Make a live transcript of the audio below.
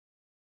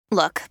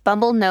Look,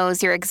 Bumble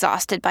knows you're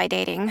exhausted by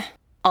dating.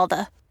 All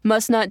the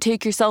must not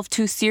take yourself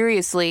too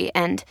seriously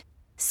and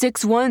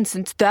 6'1"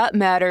 since that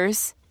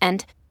matters.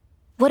 And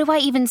what do I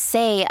even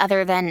say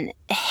other than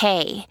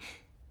hey?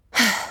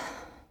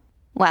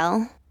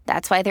 Well,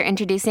 that's why they're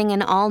introducing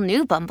an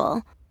all-new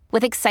Bumble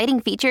with exciting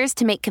features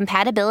to make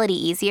compatibility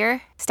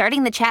easier,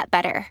 starting the chat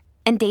better,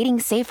 and dating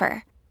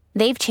safer.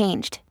 They've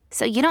changed,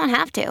 so you don't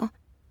have to.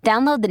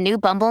 Download the new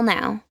Bumble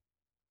now.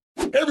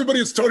 Hey everybody,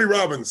 it's Tony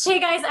Robbins. Hey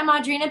guys, I'm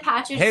Audrina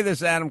Patridge. Hey, this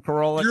is Adam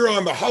Carolla. You're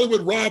on the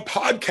Hollywood Raw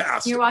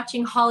podcast. You're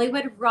watching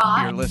Hollywood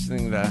Raw. You're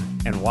listening to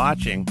and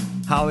watching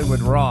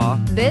Hollywood Raw.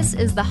 This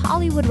is the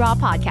Hollywood Raw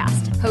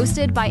podcast,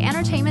 hosted by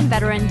entertainment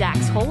veteran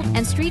Dax Holt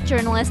and street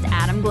journalist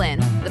Adam Glynn.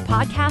 The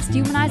podcast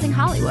humanizing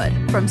Hollywood.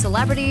 From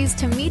celebrities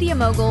to media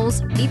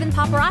moguls, even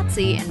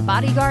paparazzi and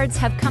bodyguards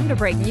have come to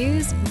break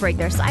news, break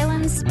their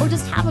silence, or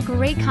just have a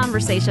great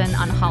conversation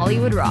on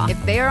Hollywood Raw.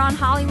 If they're on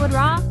Hollywood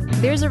Raw,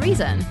 there's a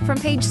reason. From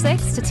Page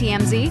 6 to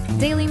TMZ,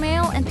 Daily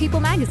Mail, and People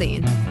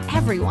Magazine,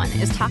 everyone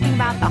is talking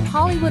about the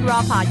Hollywood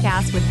Raw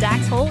podcast with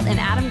Dax Holt and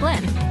Adam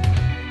Glynn.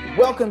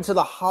 Welcome to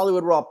the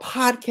Hollywood Raw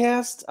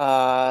podcast,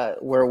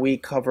 where we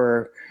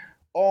cover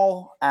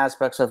all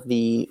aspects of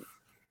the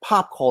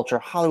pop culture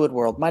Hollywood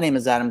world. My name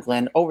is Adam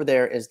Glynn. Over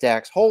there is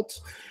Dax Holt.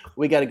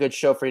 We got a good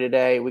show for you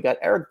today. We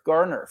got Eriq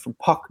Gardner from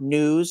Puck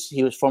News.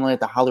 He was formerly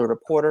at the Hollywood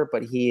Reporter,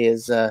 but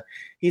he's the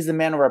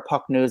man over at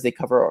Puck News.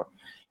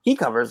 He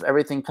covers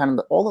everything, kind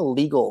of all the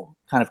legal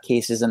kind of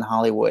cases in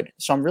Hollywood.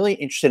 So I'm really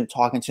interested in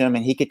talking to him,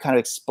 and he could kind of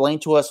explain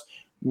to us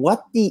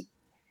what the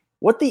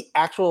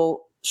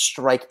actual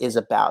strike is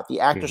about. The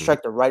actor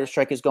strike, the writer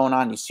strike is going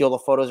on. You see all the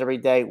photos every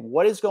day.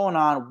 What is going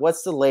on?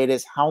 What's the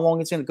latest? How long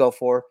it's going to go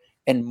for?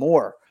 And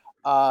more.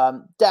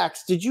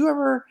 Dax, did you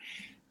ever?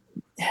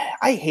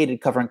 I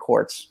hated covering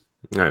courts.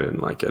 I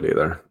didn't like it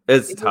either.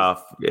 It's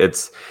tough.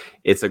 It's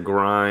a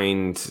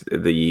grind.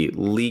 The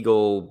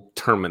legal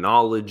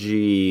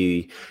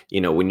terminology,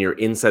 when you're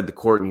inside the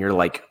court and you're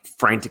like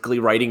frantically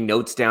writing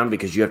notes down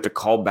because you have to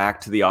call back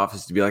to the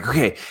office to be like,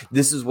 okay,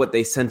 this is what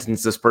they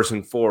sentenced this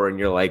person for. And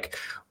you're like,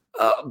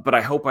 but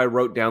I hope I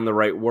wrote down the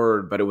right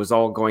word, but it was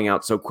all going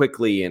out so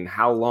quickly, and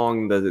how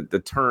long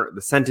the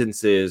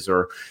sentence is,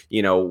 or,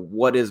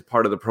 what is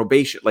part of the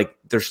probation. Like,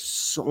 there's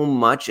so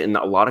much in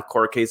a lot of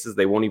court cases.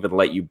 They won't even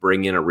let you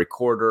bring in a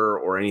recorder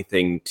or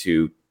anything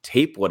to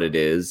tape what it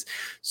is.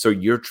 So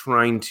you're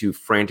trying to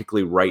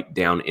frantically write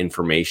down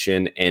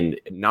information, and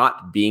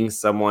not being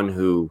someone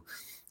who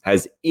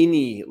has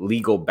any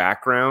legal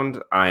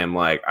background, I am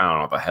like, I don't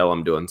know what the hell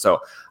I'm doing. So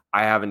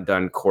I haven't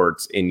done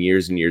courts in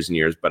years and years and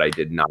years, but I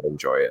did not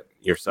enjoy it.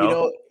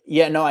 Yourself?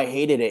 I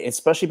hated it,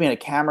 especially being a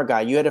camera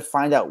guy. You had to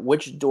find out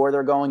which door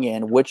they're going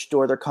in, which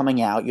door they're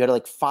coming out. You had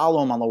to follow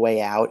them on the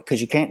way out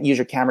because you can't use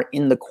your camera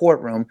in the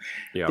courtroom.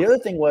 Yeah. The other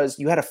thing was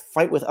you had to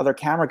fight with other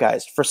camera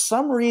guys. For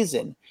some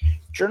reason,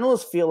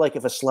 journalists feel like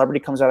if a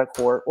celebrity comes out of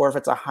court, or if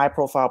it's a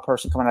high-profile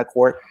person coming out of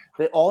court,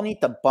 they all need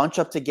to bunch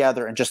up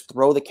together and just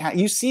throw the camera.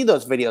 You see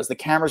those videos. The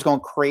camera's going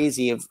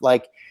crazy of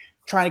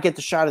trying to get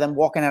the shot of them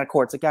walking out of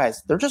court. It's like,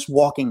 guys, they're just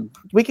walking.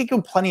 We could give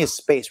them plenty of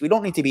space. We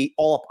don't need to be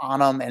all up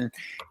on them. And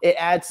it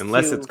adds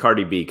Unless it's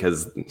Cardi B,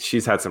 because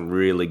she's had some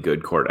really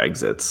good court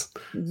exits.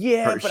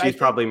 Yeah. She's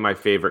probably my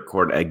favorite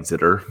court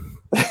exiter.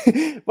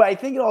 But I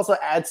think it also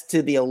adds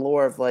to the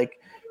allure of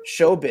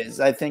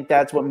showbiz. I think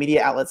that's what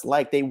media outlets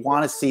like. They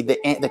want to see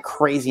the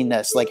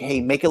craziness. Like,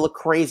 hey, make it look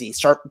crazy.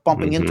 Start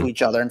bumping into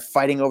each other and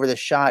fighting over the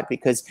shot,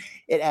 because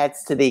it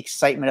adds to the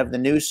excitement of the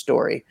news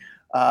story.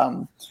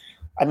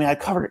 I've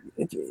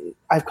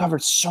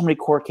covered so many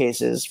court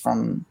cases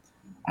from,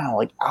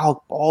 like Alec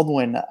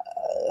Baldwin.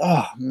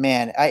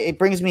 It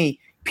brings me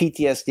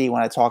PTSD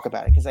when I talk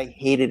about it, because I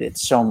hated it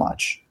so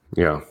much.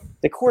 Yeah.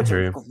 The courts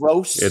are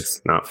gross.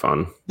 It's not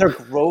fun. They're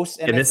gross.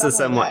 And this is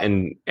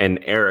someone,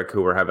 and Eriq,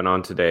 who we're having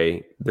on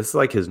today, this is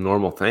like his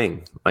normal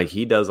thing. Like,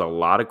 he does a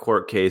lot of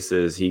court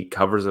cases. He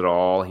covers it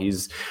all.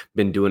 He's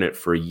been doing it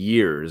for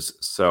years.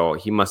 So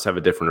he must have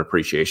a different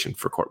appreciation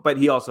for court. But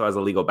he also has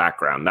a legal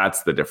background.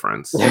 That's the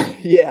difference.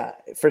 Yeah,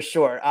 for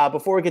sure.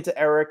 Before we get to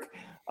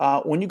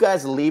Eriq, when you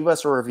guys leave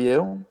us a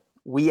review,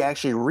 we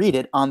actually read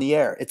it on the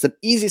air. It's the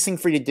easiest thing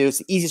for you to do. It's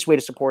the easiest way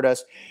to support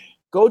us.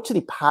 Go to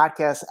the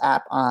podcast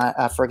app,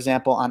 for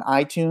example, on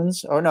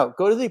iTunes.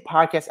 Go to the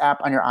podcast app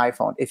on your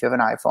iPhone if you have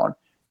an iPhone.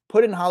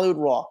 Put in Hollywood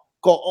Raw.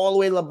 Go all the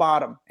way to the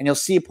bottom, and you'll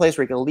see a place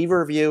where you can leave a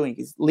review, and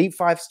you can leave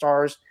 5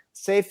 stars,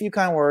 say a few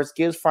kind words,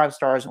 give us 5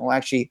 stars, and we'll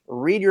actually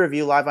read your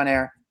review live on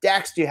air.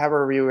 Dax, do you have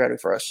a review ready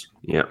for us?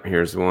 Yep,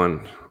 here's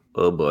one.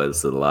 Oh boy, this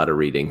is a lot of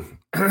reading.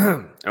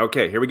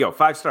 Okay, here we go.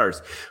 5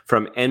 stars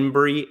from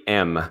Embry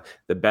M.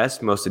 The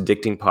best, most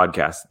addicting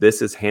podcast.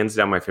 This is hands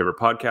down my favorite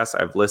podcast.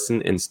 I've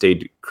listened and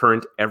stayed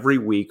current every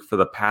week for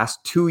the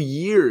past 2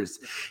 years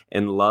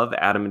and love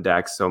Adam and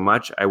Dax so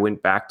much. I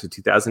went back to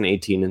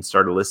 2018 and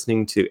started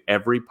listening to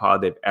every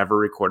pod they've ever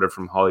recorded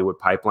from Hollywood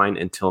Pipeline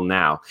until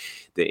now.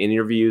 The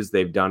interviews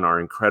they've done are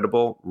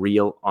incredible,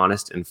 real,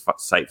 honest, and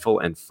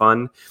insightful and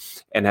fun,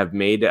 and have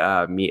made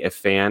me a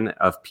fan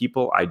of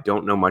people I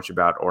don't know much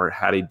about or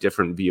had a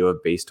different view of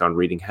based on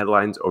reading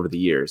headlines over the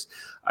years.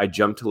 I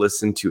jump to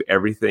listen to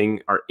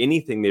everything or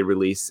anything they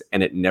release,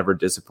 and it never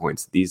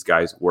disappoints. These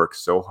guys work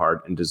so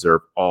hard and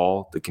deserve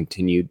all the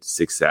continued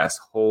success.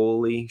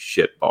 Holy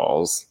shit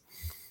balls.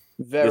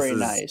 Very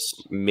nice.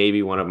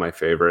 Maybe one of my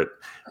favorite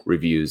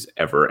reviews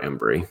ever,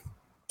 Embry.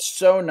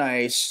 So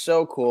nice,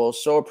 so cool,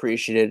 so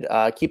appreciated.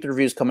 Keep the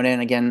reviews coming in.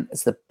 Again,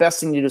 it's the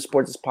best thing to do to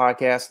support this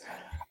podcast.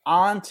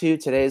 On to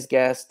today's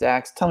guest,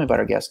 Dax. Tell me about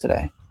our guest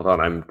today. Hold on,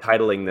 I'm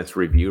titling this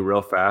review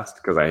real fast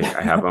because I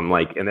have them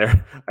like in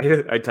there.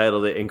 I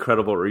titled it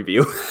 "Incredible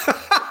Review."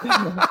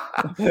 All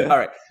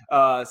right.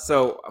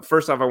 So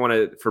first off, I want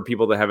to, for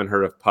people that haven't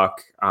heard of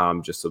Puck,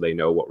 just so they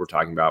know what we're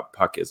talking about.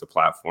 Puck is a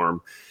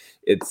platform.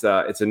 It's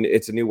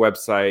a new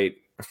website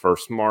for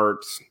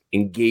smart,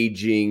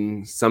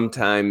 engaging,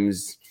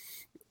 sometimes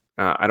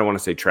I don't want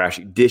to say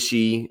trashy,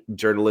 dishy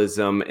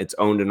journalism. It's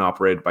owned and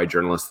operated by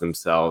journalists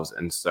themselves.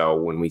 And so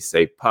when we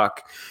say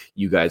Puck,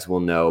 you guys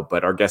will know.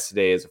 But our guest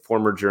today is a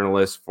former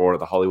journalist for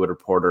The Hollywood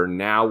Reporter,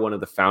 now one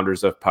of the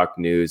founders of Puck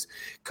News,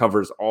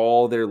 covers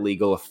all their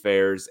legal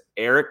affairs.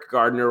 Eriq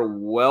Gardner,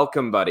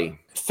 welcome, buddy.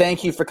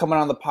 Thank you for coming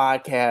on the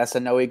podcast. I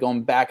know we're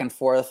going back and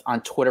forth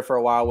on Twitter for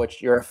a while,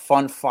 which you're a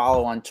fun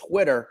follow on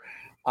Twitter.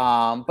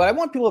 But I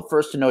want people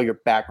first to know your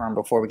background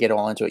before we get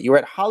all into it. You were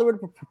at Hollywood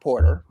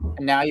Reporter,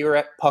 and now you're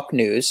at Puck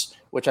News,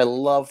 which I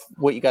love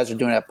what you guys are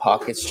doing at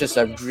Puck. It's just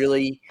a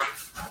really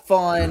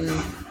fun,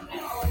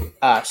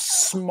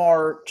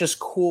 smart, just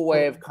cool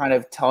way of kind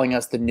of telling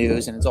us the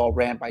news, and it's all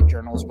ran by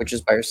journalists, which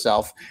is by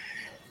yourself.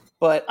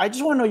 But I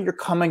just want to know your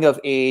coming of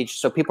age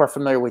so people are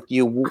familiar with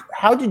you.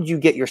 How did you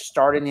get your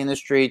start in the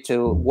industry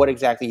to what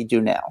exactly you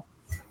do now?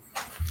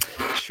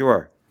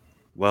 Sure.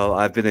 Well,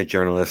 I've been a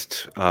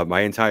journalist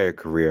my entire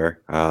career.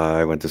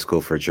 I went to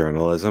school for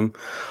journalism.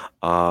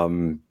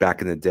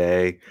 Back in the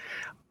day,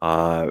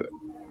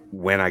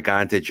 when I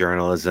got into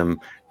journalism,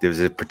 there was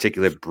a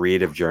particular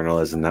breed of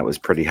journalism that was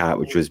pretty hot,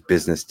 which was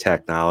business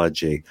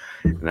technology.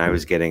 And I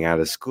was getting out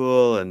of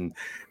school, and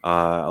a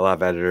lot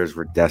of editors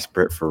were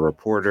desperate for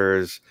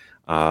reporters.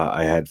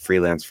 I had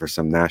freelance for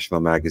some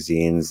national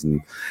magazines, and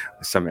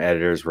some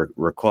editors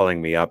were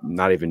calling me up,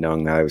 not even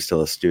knowing that I was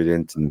still a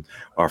student, and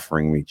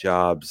offering me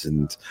jobs.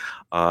 And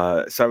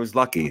so I was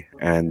lucky,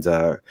 and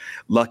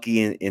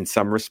lucky in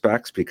some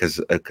respects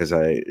because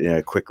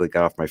I quickly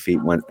got off my feet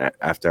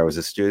after I was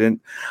a student.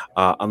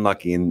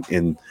 Unlucky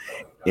in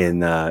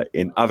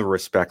other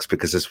respects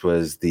because this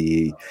was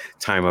the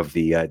time of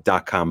the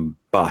 .com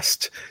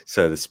bust,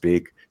 so to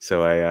speak.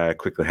 So I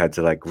quickly had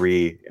to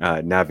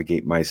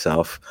navigate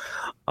myself,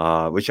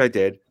 which I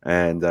did,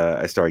 and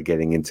I started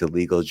getting into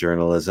legal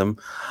journalism,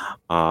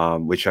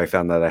 which I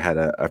found that I had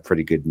a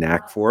pretty good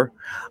knack for.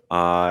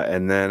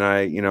 And then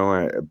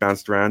I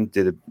bounced around,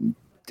 did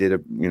a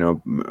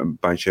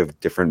bunch of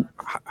different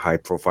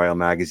high-profile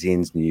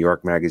magazines, New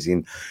York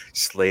Magazine,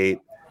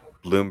 Slate,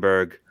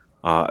 Bloomberg.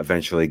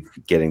 Eventually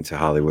getting to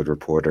Hollywood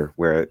Reporter,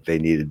 where they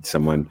needed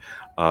someone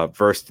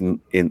versed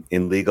in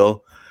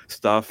legal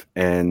stuff,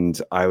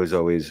 and I was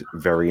always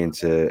very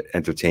into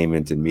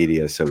entertainment and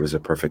media, so it was a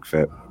perfect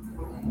fit.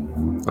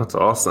 That's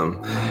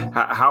awesome.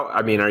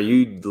 Are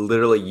you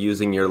literally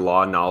using your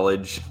law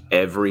knowledge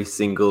every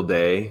single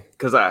day?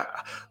 Because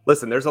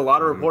listen, there's a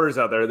lot of reporters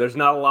out there. There's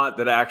not a lot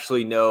that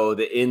actually know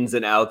the ins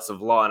and outs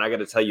of law, and I got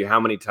to tell you how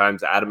many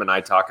times Adam and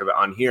I talk about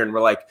on here, and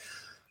we're like,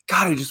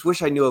 God, I just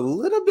wish I knew a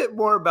little bit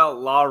more about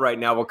law right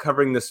now while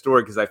covering this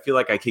story, because I feel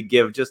like I could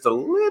give just a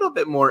little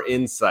bit more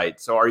insight.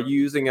 So are you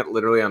using it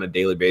literally on a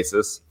daily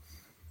basis?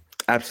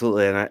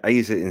 Absolutely. And I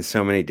use it in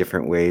so many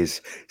different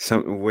ways,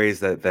 some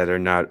ways that are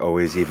not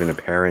always even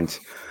apparent.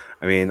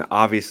 I mean,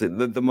 obviously,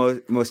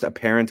 the most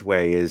apparent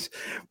way is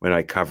when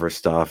I cover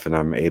stuff and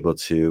I'm able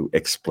to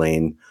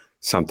explain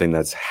something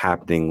that's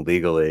happening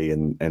legally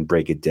and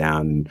break it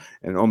down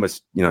and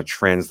almost,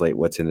 translate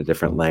what's in a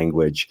different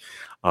language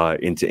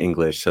into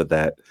English so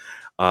that,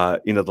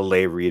 the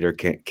lay reader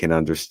can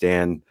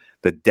understand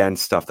the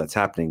dense stuff that's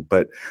happening.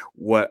 But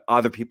what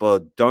other people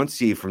don't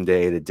see from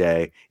day to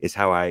day is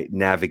how I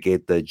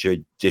navigate the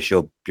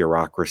judicial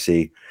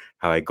bureaucracy,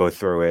 how I go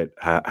through it,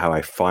 how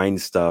I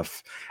find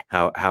stuff,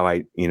 how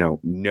I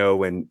know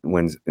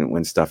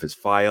when stuff is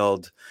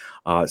filed.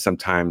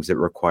 Sometimes it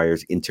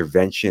requires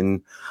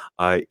intervention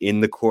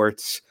in the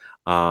courts,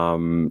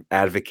 advocating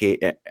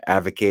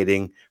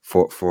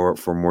for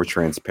more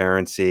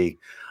transparency.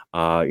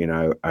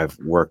 I've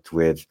worked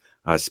with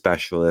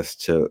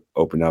specialists to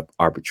open up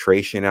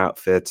arbitration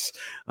outfits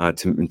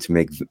to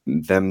make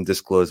them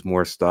disclose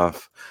more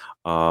stuff.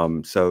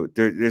 So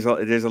there's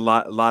a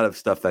lot of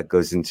stuff that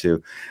goes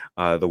into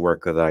the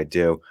work that I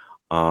do.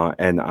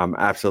 And I'm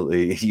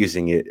absolutely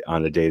using it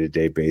on a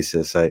day-to-day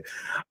basis. I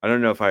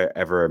don't know if I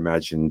ever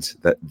imagined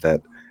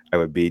that I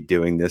would be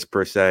doing this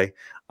per se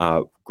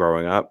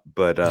growing up,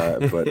 but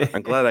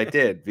I'm glad I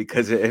did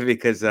because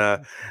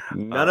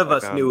none of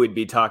us knew we'd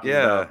be talking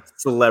about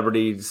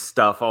celebrity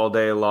stuff all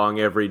day long,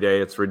 every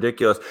day. It's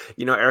ridiculous.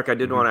 Eriq, I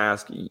did want to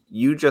ask,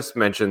 you just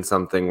mentioned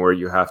something where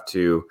you have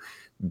to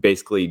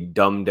basically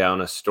dumb down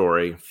a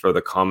story for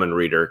the common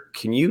reader.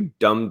 Can you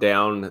dumb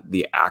down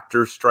the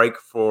actor strike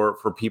for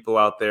people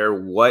out there?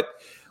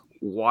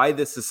 Why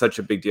this is such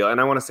a big deal?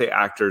 And I want to say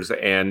actors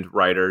and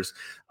writers,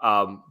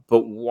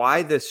 but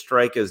why this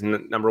strike is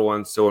number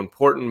one so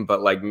important.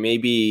 But like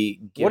maybe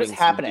what is giving some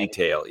happening?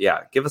 detail.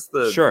 Yeah, give us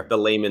the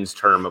layman's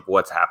term of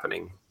what's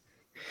happening.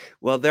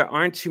 Well, there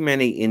aren't too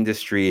many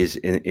industries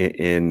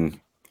in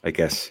I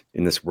guess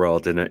in this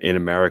world, in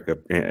America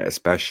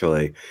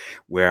especially,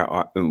 where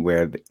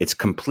it's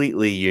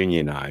completely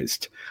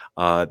unionized.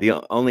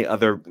 The only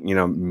other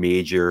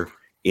major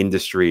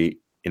industry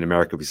in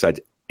America besides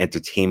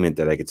entertainment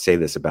that I could say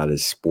this about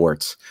is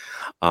sports,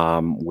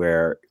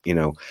 where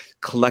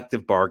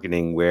collective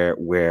bargaining, where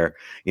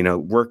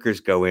workers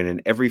go in, and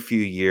every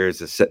few years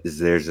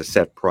there's a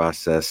set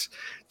process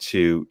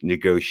to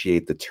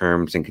negotiate the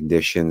terms and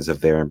conditions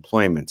of their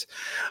employment.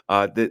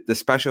 The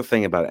special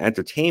thing about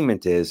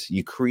entertainment is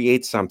you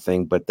create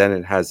something, but then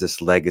it has this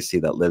legacy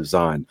that lives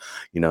on.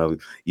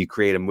 You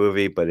create a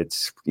movie, but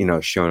it's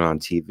shown on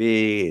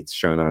TV, it's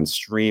shown on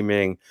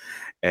streaming,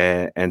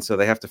 and so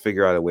they have to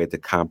figure out a way to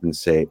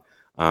compensate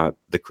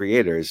the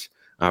creators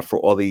for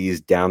all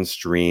these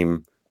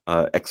downstream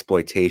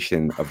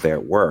exploitation of their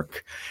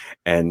work.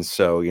 And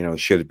so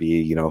should it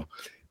be 5%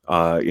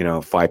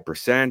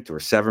 or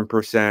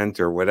 7%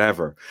 or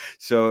whatever.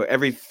 So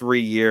every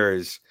 3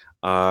 years,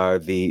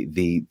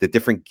 the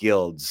different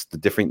guilds, the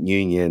different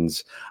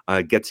unions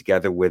get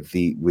together with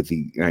the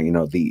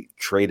the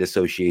trade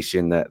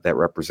association that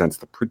represents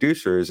the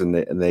producers, and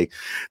they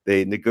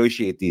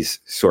negotiate these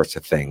sorts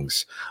of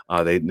things.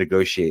 They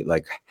negotiate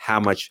like how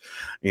much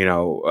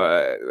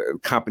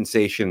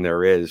compensation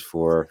there is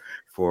for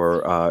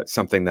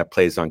something that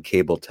plays on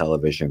cable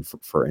television,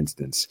 for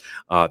instance.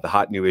 The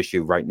hot new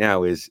issue right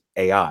now is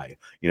AI.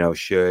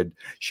 Should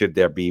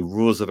there be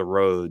rules of the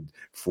road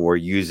for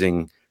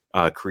using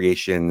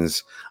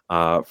creations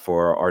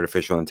for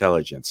artificial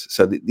intelligence?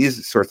 So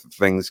these sorts of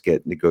things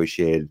get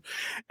negotiated,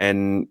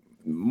 and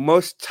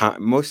most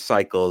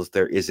cycles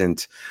there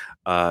isn't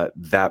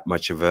that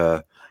much of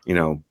a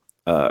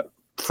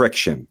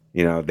friction.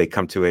 They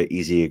come to an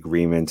easy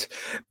agreement,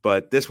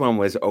 but this one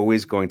was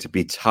always going to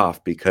be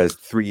tough because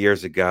 3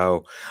 years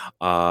ago,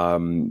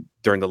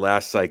 during the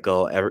last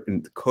cycle,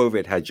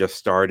 COVID had just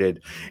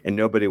started and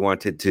nobody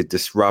wanted to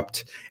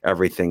disrupt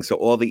everything. So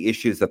all the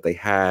issues that they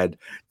had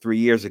 3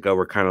 years ago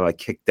were kind of like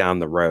kicked down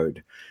the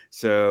road.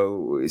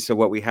 So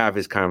what we have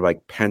is kind of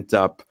like pent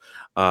up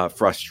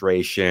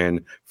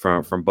frustration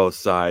from both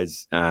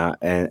sides,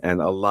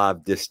 and a lot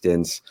of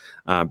distance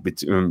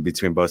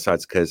between both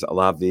sides, because a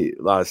lot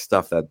of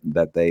stuff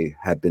that they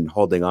had been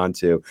holding on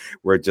to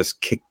were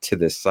just kicked to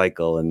this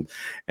cycle,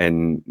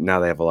 and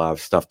now they have a lot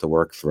of stuff to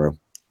work through.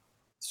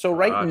 So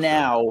right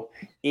now,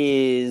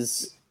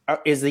 is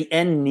the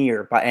end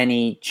near by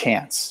any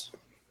chance?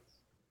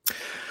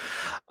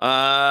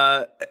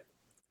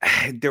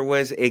 There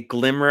was a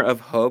glimmer of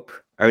hope,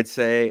 I would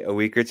say, a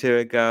week or two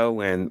ago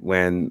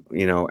when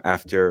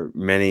after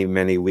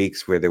many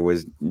weeks where there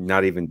was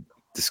not even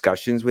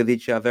discussions with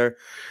each other,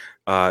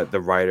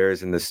 the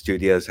writers and the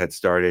studios had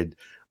started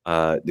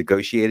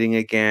negotiating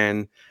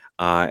again,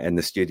 and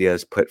the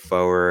studios put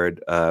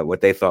forward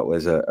what they thought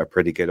was a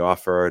pretty good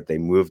offer. They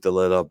moved a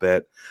little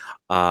bit,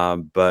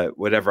 but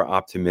whatever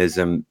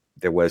optimism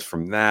there was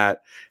from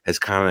that has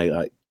kind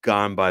of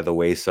gone by the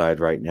wayside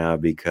right now,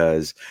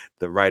 because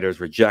the writers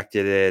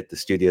rejected it. The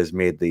studios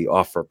made the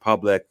offer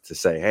public to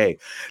say, hey,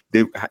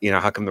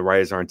 how come the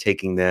writers aren't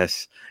taking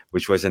this,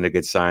 which wasn't a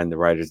good sign. The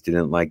writers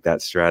didn't like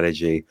that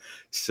strategy.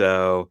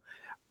 So,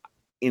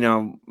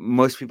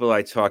 most people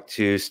I talk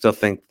to still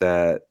think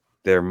that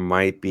there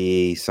might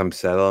be some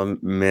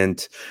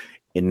settlement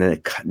in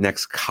the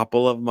next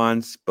couple of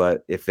months,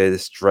 but if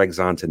it drags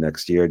on to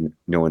next year,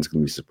 no one's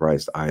going to be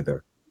surprised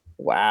either.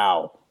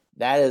 Wow.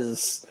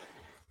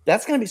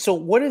 That's going to be, so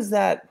what is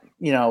that,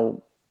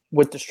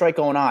 with the strike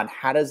going on,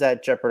 how does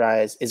that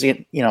jeopardize, how is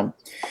it going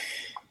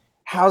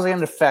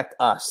to affect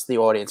us, the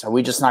audience? Are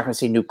we just not going to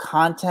see new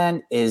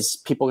content? Is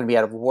people going to be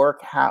out of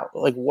work?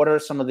 What are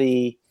some of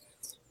the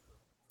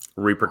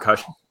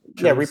repercussions?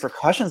 Yeah,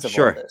 repercussions of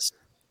all this.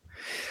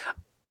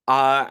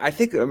 I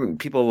think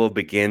people will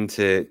begin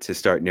to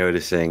start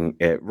noticing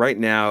it. Right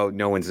now,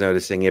 no one's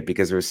noticing it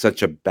because there's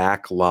such a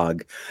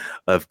backlog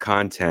of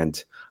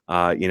content.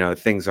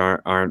 Things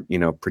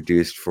aren't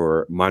produced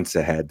for months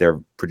ahead. They're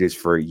produced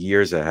for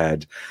years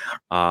ahead.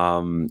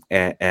 Certainly,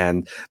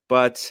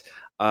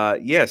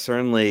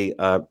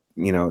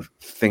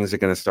 things are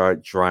going to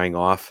start drying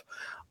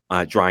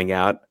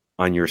out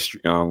on your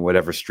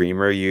whatever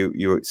streamer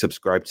you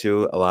subscribe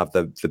to. A lot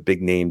of the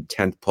big name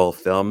tentpole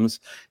films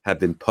have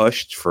been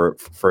pushed.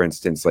 For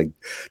instance, like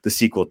the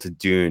sequel to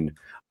Dune,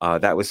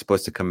 that was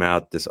supposed to come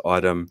out this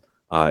autumn.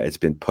 It's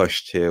been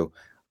pushed to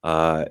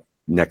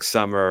next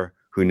summer.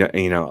 A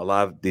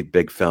lot of the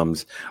big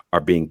films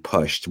are being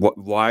pushed.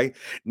 Why?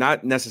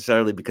 Not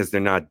necessarily because they're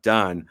not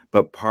done,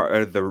 but part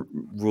of the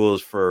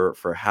rules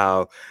for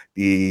how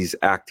these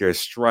actors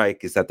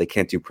strike is that they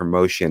can't do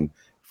promotion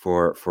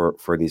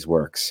for these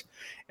works.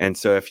 And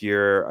so if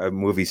you're a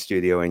movie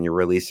studio and you're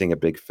releasing a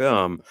big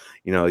film,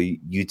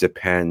 you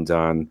depend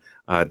on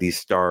these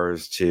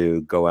stars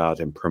to go out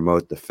and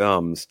promote the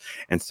films.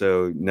 And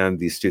so none of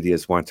these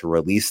studios want to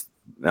release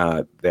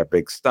their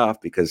big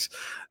stuff because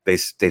they've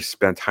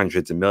spent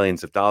hundreds of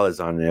millions of dollars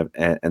on it,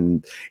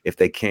 and if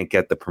they can't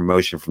get the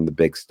promotion from the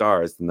big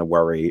stars, then they're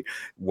worried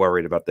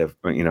about the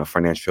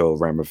financial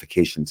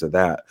ramifications of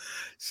that.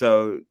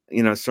 So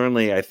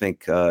certainly I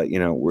think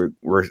we're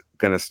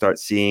going to start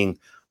seeing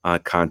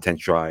content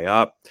dry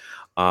up.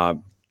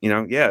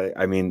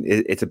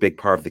 It's a big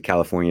part of the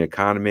California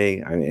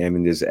economy. I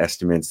mean, there's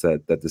estimates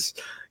that this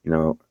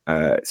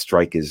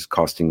strike is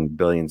costing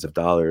billions of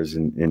dollars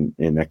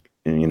in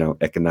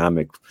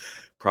economic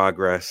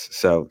progress.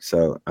 So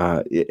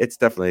it's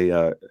definitely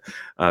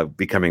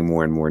becoming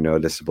more and more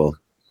noticeable.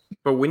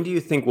 But when do you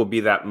think will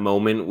be that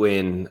moment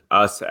when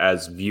us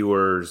as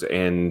viewers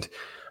and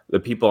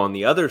the people on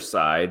the other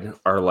side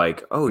are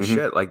like, oh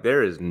shit, like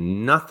there is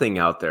nothing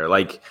out there.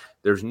 Like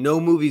there's no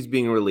movies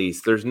being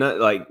released. There's not,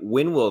 like,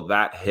 when will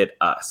that hit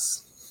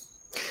us?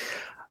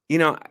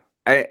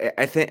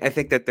 I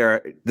think that there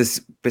are the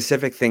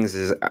specific things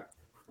is,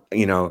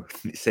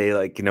 say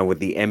like, with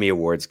the Emmy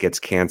Awards gets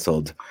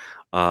canceled.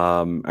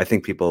 I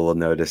think people will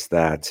notice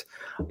that.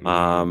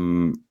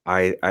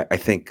 I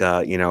think,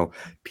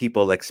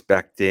 people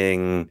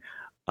expecting,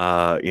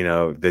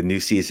 the new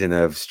season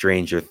of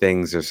Stranger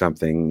Things or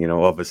something,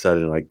 all of a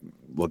sudden, like,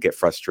 will get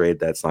frustrated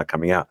that it's not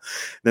coming out.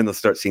 Then they'll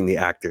start seeing the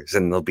actors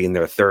and they'll be in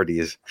their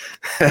 30s.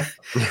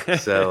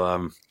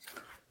 So,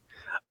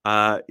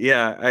 I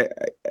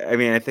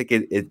mean, I think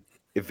it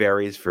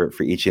varies for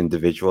each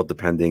individual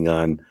depending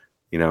on,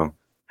 how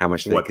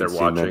much they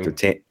consume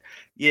entertainment.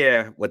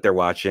 Yeah, what they're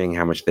watching,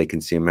 how much they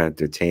consume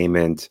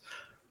entertainment.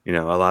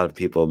 A lot of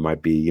people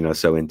might be,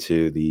 so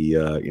into the,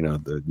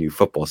 the new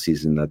football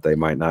season that they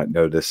might not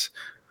notice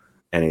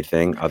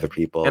anything. Other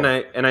people, and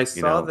I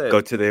saw that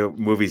go to the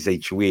movies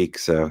each week.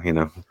 So,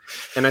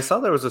 and I saw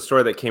there was a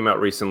story that came out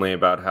recently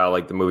about how,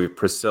 like, the movie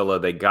Priscilla,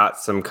 they got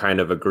some kind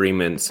of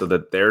agreement so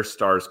that their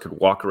stars could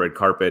walk a red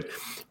carpet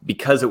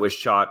because it was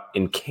shot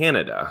in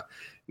Canada.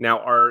 Now,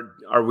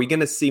 are we going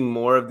to see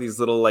more of these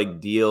little,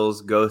 like,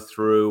 deals go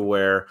through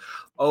where,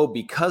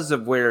 because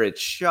of where it's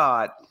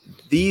shot,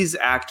 these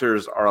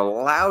actors are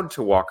allowed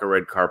to walk a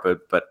red carpet,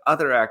 but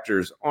other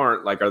actors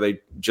aren't? Like, are they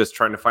just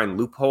trying to find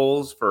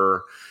loopholes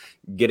for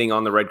getting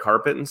on the red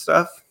carpet and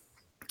stuff?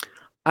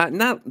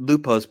 Not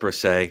loopholes per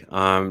se.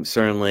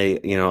 Certainly,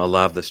 a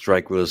lot of the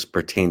strike rules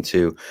pertain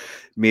to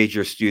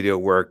major studio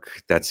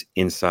work that's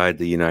inside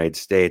the United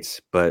States,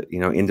 but,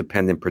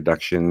 independent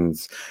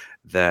productions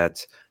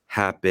that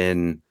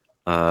happen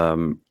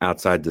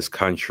outside this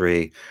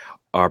country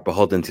are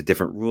beholden to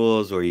different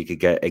rules, or you could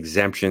get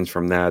exemptions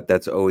from that.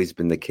 That's always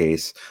been the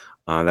case.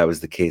 That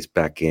was the case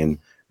back in,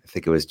 I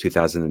think it was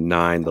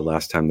 2009, the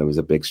last time there was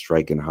a big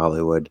strike in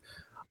Hollywood.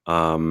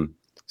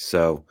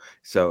 So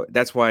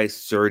that's why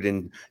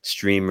certain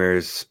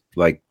streamers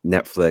like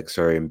Netflix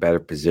are in better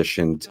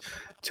positioned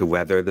to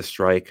weather the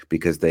strike,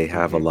 because they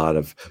have a lot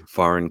of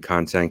foreign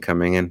content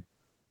coming in.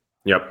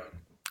 Yep.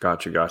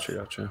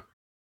 Gotcha.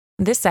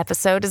 This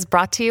episode is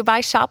brought to you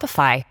by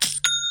Shopify.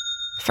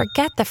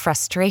 Forget the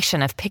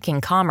frustration of picking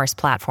commerce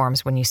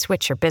platforms when you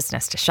switch your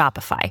business to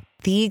Shopify,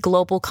 the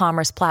global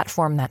commerce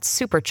platform that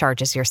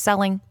supercharges your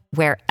selling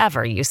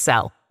wherever you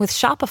sell. With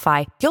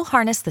Shopify, you'll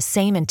harness the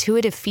same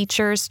intuitive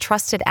features,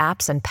 trusted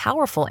apps, and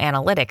powerful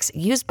analytics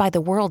used by the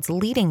world's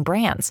leading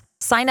brands.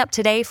 Sign up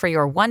today for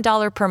your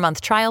 $1 per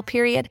month trial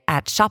period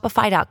at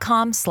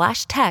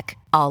shopify.com/tech,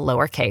 all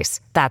lowercase.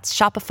 That's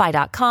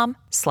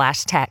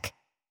shopify.com/tech.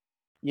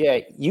 Yeah,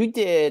 you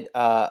did.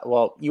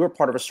 You were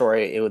part of a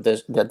story.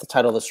 The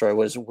title of the story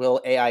was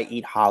 "Will AI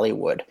Eat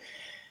Hollywood?"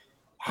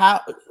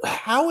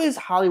 How is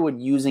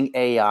Hollywood using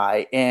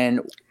AI,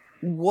 and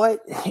what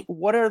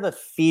are the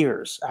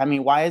fears? I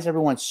mean, why is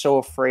everyone so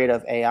afraid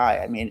of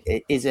AI? I mean,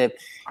 is it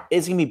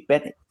going to be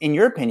in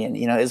your opinion?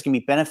 Is it going to be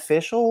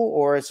beneficial,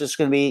 or is this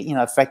going to be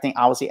affecting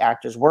obviously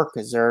actors' work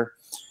because they're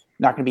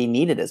not going to be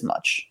needed as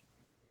much?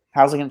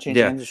 How's it going to change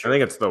the industry? I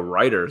think it's the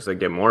writers that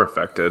get more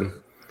affected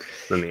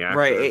than the actors.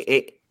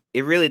 Right.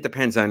 It really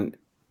depends on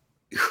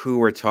who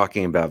we're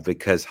talking about,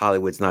 because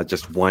Hollywood's not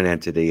just one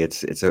entity.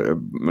 It's a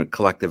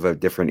collective of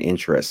different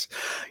interests.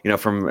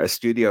 From a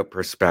studio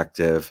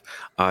perspective,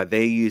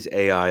 they use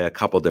AI a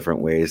couple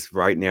different ways.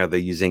 Right now, they're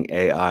using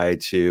AI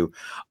to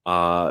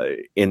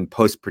in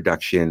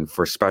post-production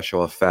for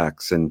special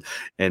effects and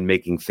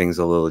making things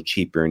a little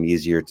cheaper and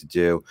easier to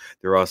do.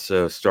 They're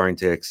also starting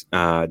to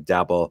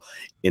dabble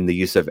in the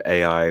use of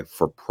AI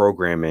for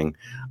programming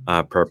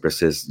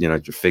purposes,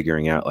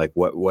 figuring out like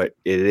what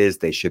it is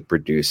they should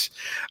produce.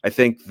 I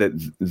think that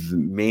the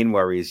main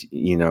worries,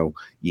 you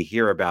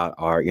hear about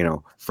are,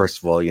 first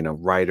of all,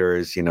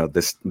 writers,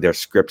 their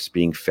scripts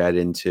being fed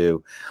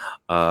into,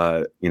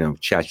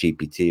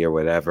 ChatGPT or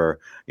whatever,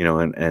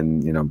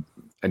 and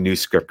a new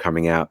script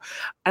coming out.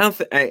 I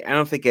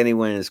don't think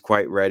anyone is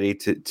quite ready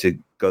to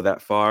go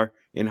that far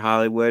in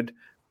Hollywood.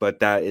 but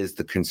that is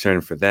the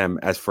concern for them.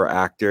 As for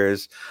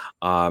actors,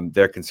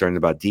 they're concerned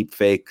about deep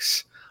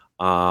fakes,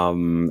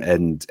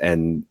 and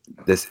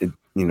this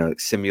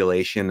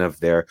simulation of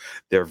their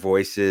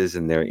voices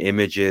and their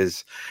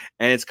images.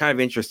 And it's kind of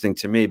interesting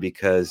to me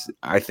because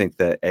I think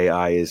that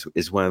AI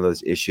is one of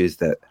those issues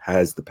that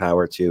has the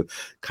power to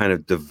kind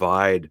of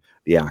divide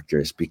the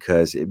actors,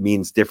 because it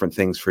means different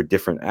things for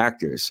different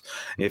actors.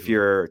 Mm-hmm. If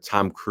you're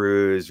Tom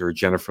Cruise or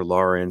Jennifer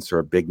Lawrence or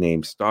a big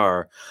name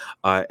star,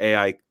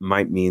 AI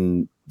might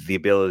mean the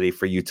ability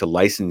for you to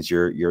license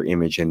your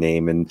image and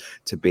name and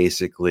to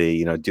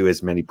basically, do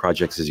as many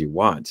projects as you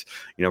want.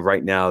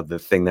 Right now, the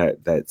thing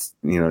that's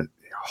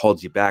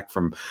holds you back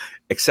from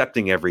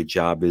accepting every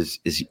job is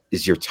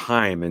your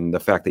time, and the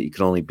fact that you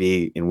can only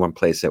be in one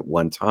place at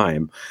one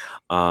time.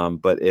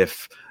 But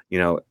if,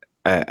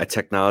 a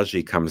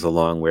technology comes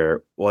along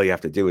where all you have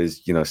to do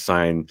is,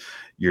 sign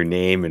your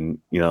name and,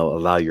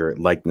 allow your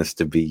likeness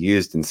to be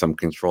used in some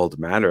controlled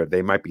manner,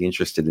 they might be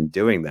interested in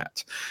doing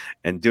that.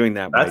 And doing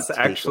that, that's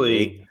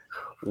actually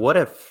what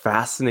a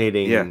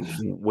fascinating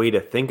way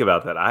to think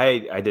about that.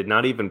 I did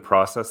not even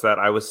process that.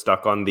 I was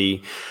stuck on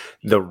the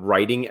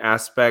writing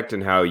aspect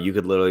and how you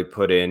could literally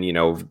put in,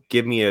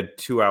 give me a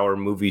 2-hour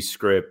movie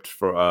script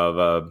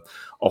of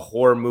a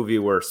horror movie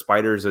where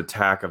spiders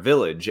attack a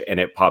village, and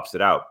it pops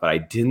it out. But I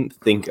didn't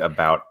think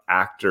about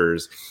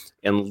actors,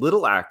 and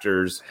little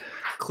actors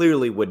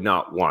clearly would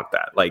not want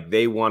that. Like,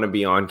 they want to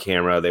be on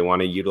camera. They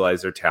want to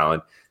utilize their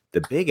talent.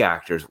 The big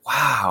actors,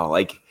 wow,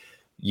 like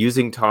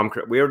using Tom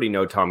Cruise. We already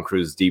know Tom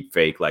Cruise deep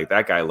fake. Like,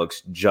 that guy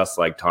looks just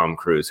like Tom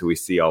Cruise, who we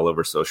see all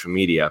over social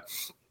media.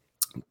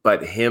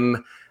 But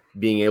him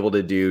being able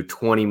to do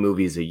 20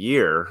 movies a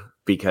year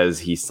because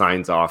he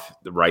signs off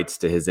the rights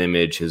to his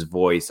image, his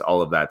voice,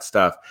 all of that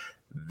stuff,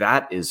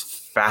 that is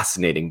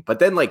fascinating. But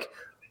then,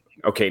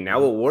 okay,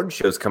 now award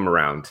shows come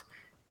around.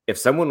 If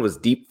someone was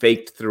deep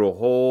faked through a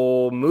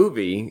whole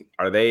movie,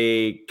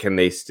 can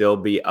they still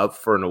be up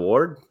for an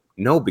award?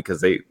 No, because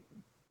they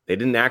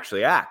didn't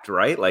actually act,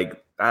 right?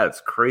 Like,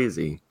 that's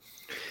crazy.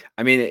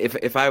 I mean,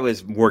 if I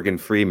was Morgan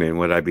Freeman,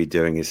 what I'd be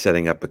doing is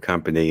setting up a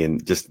company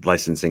and just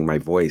licensing my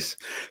voice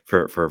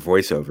for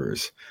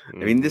voiceovers.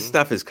 Mm-hmm. I mean, this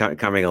stuff is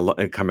coming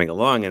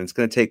along, and it's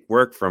going to take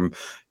work from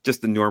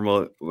just the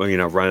normal,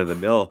 run of the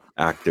mill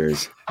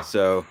actors.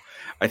 So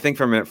I think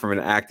from an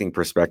acting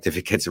perspective,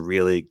 it gets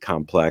really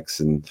complex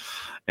and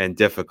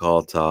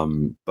difficult.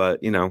 But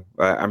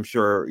I'm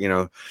sure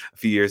a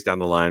few years down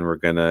the line, we're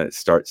going to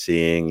start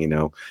seeing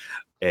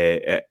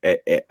a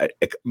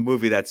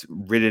movie that's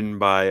written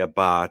by a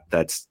bot,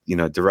 that's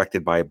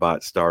directed by a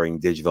bot, starring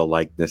digital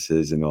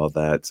likenesses and all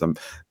that.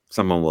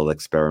 Someone will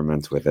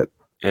experiment with it.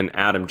 And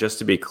Adam, just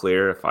to be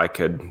clear, if I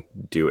could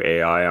do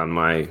AI on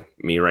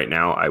me right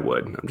now, I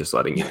would. I'm just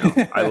letting you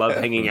know. I love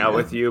hanging out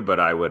with you, but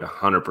I would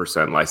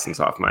 100% license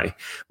off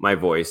my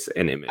voice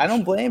and image. I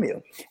don't blame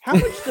you. How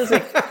much does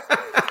it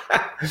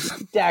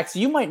Dax,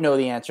 you might know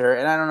the answer,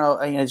 and I don't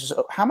know. Just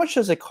how much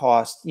does it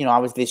cost?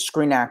 Obviously, the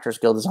Screen Actors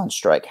Guild is on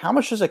strike. How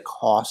much does it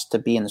cost to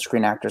be in the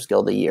Screen Actors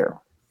Guild a year?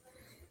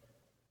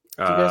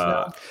 Do you guys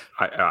know?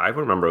 I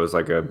remember it was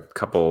like a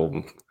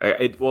couple.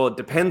 It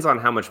depends on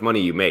how much money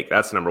you make.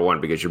 That's number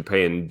one, because you're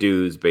paying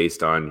dues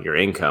based on your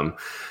income.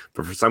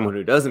 But for someone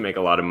who doesn't make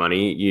a lot of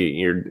money,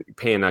 you're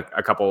paying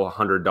a couple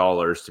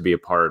 $100 to be a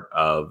part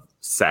of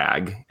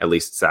SAG. At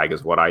least SAG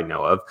is what I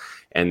know of.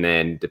 And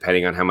then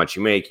depending on how much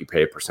you make, you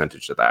pay a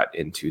percentage of that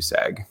into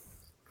SAG.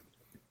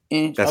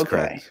 That's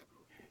correct.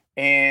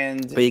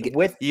 And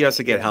but you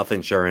also get health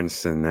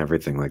insurance and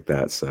everything like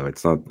that. So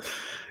it's not,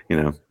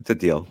 it's a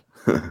deal.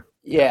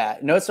 Yeah.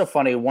 It's so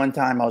funny. One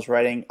time I was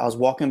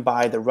walking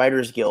by the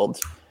Writers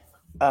Guild.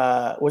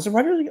 Was it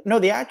Writers? No,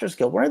 the Actors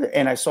Guild.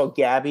 And I saw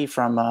Gabby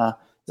from, is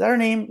that her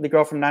name? The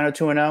girl from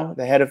 90210,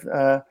 the head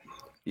of,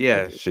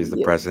 yeah, she's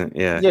the president.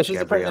 Yeah. Yeah, she's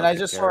the president. And I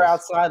just saw her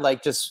outside,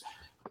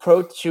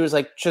 she was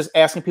just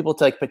asking people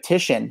to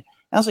petition. And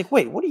I was like,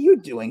 wait, what are you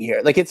doing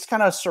here? It's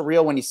kind of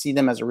surreal when you see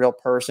them as a real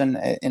person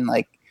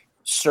and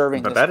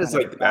serving. But that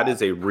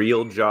is a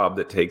real job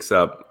that takes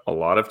up a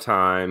lot of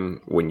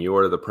time when you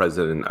are the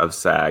president of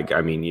SAG.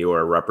 I mean, you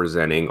are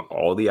representing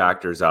all the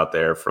actors out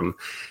there from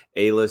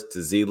A-list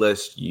to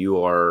Z-list.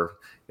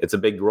 It's a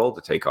big role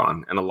to take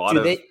on. And a lot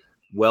of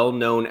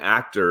well-known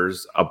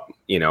actors, are,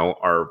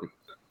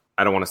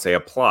 I don't want to say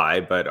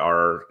apply, but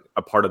are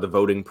a part of the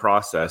voting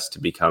process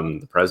to become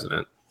the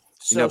president.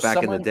 So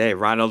back in the day,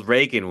 Ronald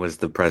Reagan was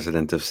the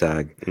president of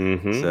SAG.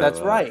 Mm-hmm. So,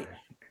 that's right.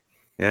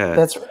 Yeah.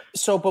 That's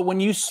so. But when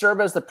you serve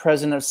as the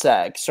president of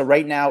SAG, so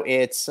right now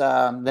it's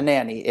the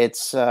nanny,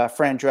 it's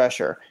Fran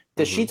Drescher.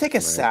 Does she take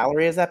a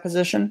salary as that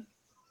position?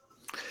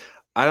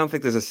 I don't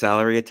think there's a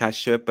salary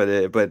attached to it, but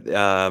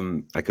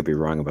I could be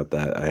wrong about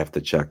that. I have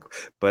to check.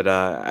 But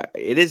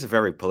it is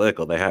very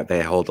political.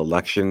 They hold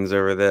elections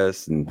over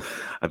this, and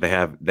they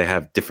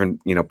have different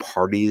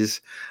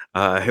parties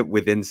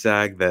within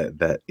SAG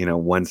that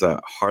one's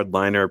a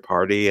hardliner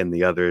party and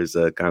the other is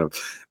a kind of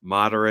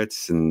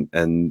moderates,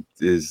 and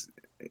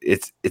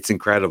it's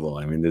incredible.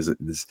 I mean, there's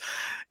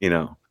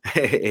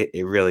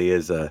it really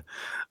is a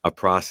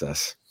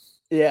process.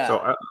 Yeah.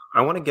 So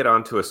I want to get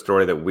onto a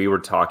story that we were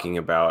talking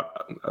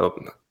about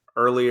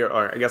earlier,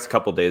 or I guess a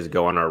couple days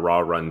ago on our Raw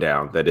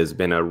Rundown, that has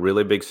been a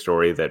really big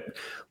story that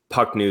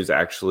Puck News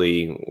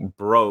actually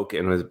broke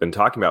and has been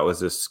talking about, was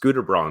this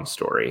Scooter Braun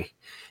story.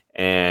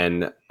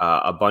 And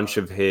a bunch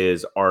of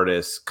his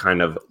artists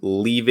kind of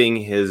leaving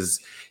his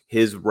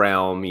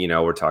realm. You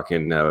know, we're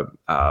talking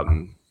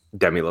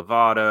Demi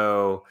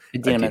Lovato,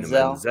 Idina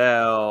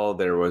Menzel.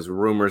 There was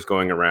rumors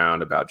going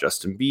around about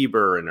Justin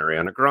Bieber and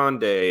Ariana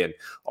Grande and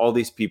all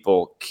these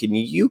people. Can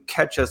you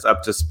catch us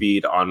up to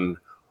speed on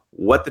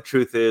what the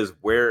truth is,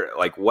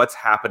 what's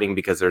happening?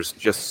 Because there's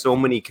just so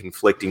many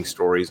conflicting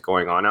stories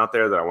going on out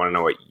there that I want to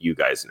know what you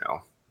guys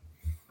know.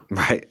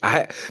 Right.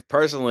 I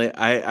personally,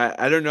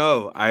 I don't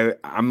know.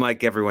 I'm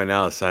like everyone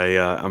else.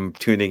 I'm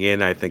tuning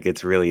in. I think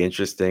it's really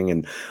interesting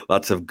and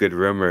lots of good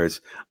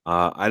rumors.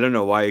 I don't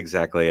know why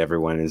exactly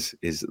everyone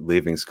is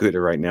leaving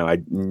Scooter right now.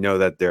 I know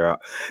that there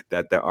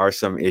are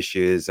some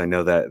issues. I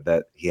know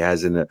that he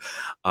has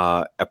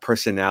a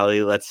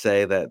personality, let's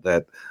say,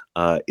 that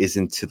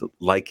isn't to the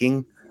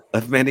liking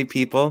of many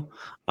people.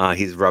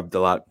 He's rubbed a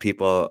lot of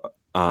people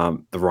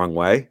the wrong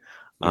way.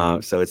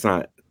 So it's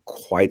not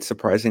quite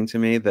surprising to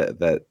me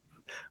that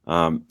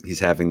he's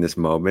having this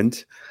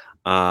moment.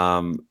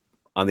 On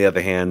the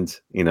other hand,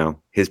 you know,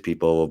 his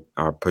people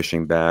are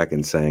pushing back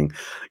and saying,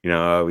 you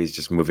know, he's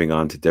just moving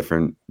on to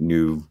different,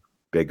 new,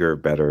 bigger,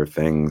 better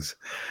things.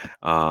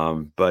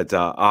 But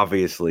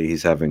obviously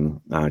he's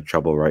having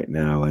trouble right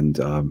now. And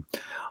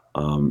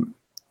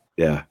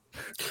yeah,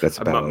 that's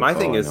about my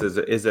thing is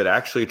it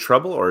actually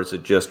trouble, or is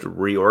it just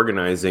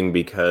reorganizing?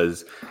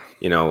 Because,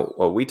 you know,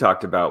 what we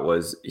talked about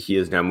was he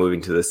is now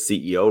moving to the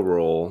CEO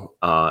role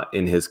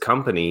in his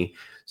company.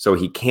 So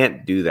he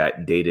can't do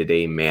that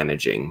day-to-day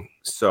managing.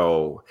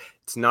 So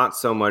it's not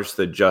so much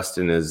that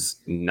Justin is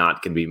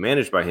not going to be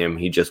managed by him.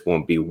 He just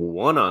won't be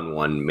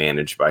one-on-one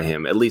managed by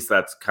him. At least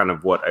that's kind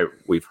of what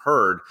we've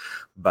heard.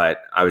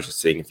 But I was just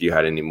saying if you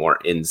had any more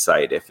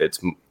insight, if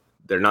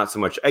they're not so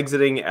much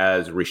exiting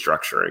as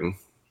restructuring.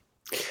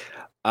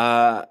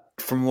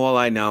 From all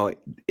I know,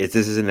 this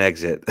is an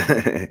exit.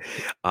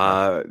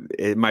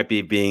 It might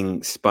be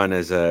being spun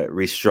as a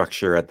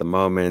restructure at the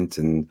moment,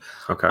 and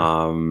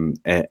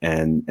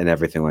and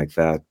everything like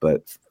that.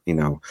 But you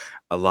know,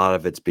 a lot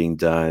of it's being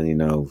done, you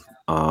know,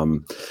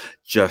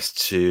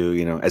 just to,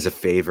 you know, as a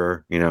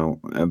favor, you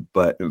know.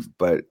 But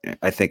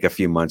I think a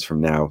few months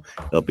from now,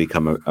 it'll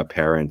become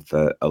apparent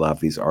that a lot of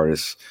these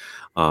artists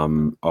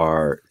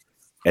are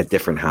at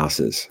different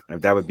houses.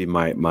 That would be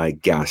my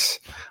guess.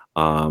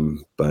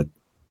 But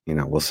you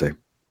know, we'll see.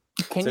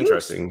 It's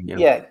interesting.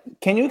 Yeah.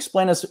 Can you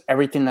explain us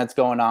everything that's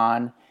going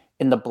on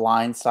in the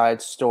Blind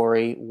Side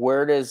story?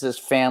 Where does this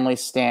family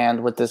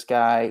stand with this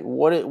guy?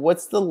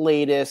 What's the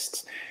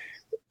latest?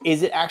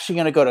 Is it actually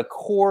going to go to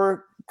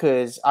court?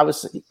 Because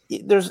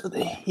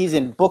he's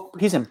in book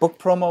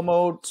promo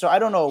mode, so I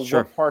don't know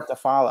what part to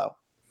follow.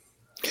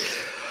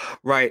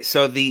 Right.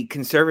 So the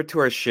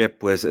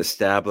conservatorship was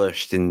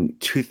established in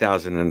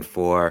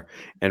 2004,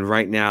 and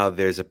right now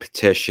there's a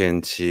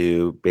petition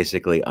to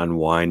basically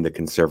unwind the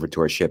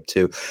conservatorship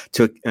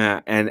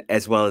and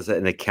as well as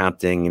an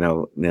accounting.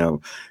 You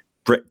know,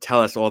 tell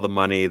us all the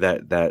money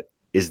that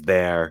is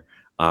there,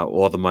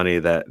 all the money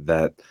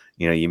that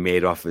you know you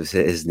made off of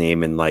his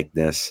name and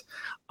likeness.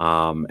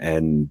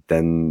 And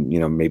then, you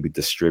know, maybe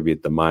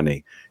distribute the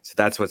money. So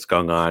that's what's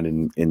going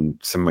on in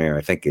somewhere.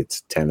 I think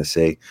it's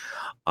Tennessee.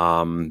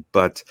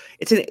 But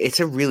it's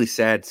a really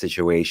sad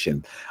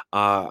situation.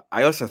 I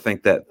also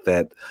think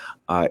that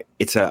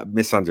it's a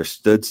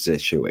misunderstood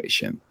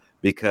situation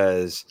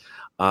because,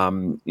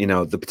 you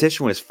know, the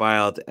petition was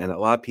filed and a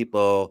lot of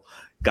people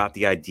got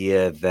the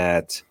idea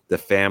that the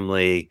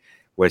family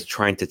was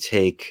trying to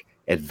take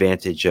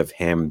advantage of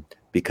him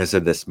because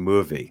of this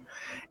movie.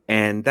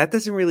 And that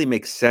doesn't really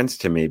make sense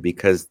to me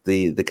because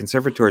the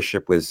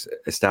conservatorship was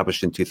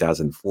established in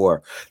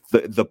 2004.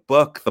 The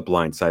book, The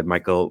Blind Side,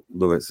 Michael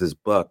Lewis's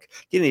book,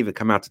 didn't even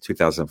come out to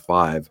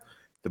 2005.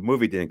 The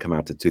movie didn't come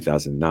out to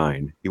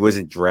 2009. He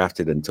wasn't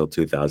drafted until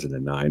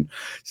 2009.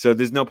 So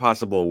there's no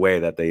possible way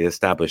that they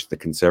established the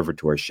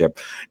conservatorship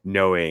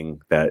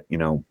knowing that, you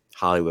know,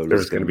 Hollywood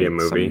was going to be a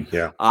movie,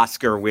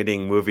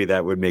 Oscar-winning movie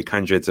that would make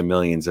hundreds of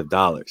millions of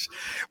dollars.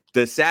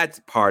 The sad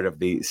part of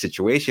the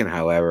situation,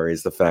 however,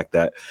 is the fact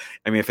that,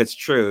 I mean, if it's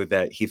true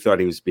that he thought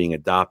he was being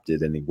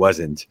adopted and he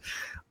wasn't,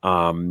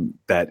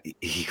 that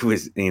he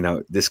was, you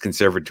know, this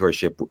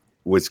conservatorship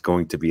was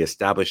going to be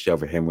established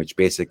over him, which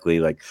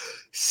basically like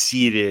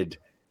ceded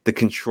the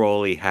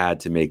control he had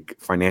to make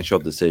financial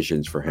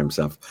decisions for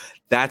himself.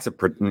 That's a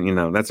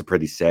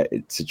pretty sad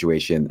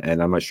situation,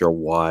 and I'm not sure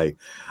why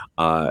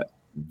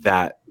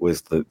that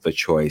was the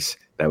choice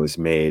that was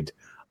made.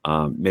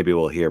 Maybe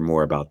we'll hear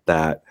more about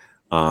that.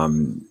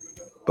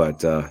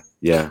 But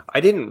yeah, I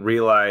didn't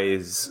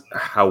realize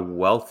how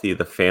wealthy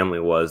the family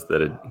was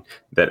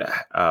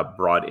that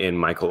brought in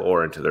Michael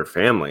Oher into their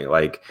family.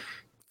 Like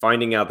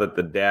finding out that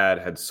the dad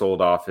had sold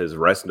off his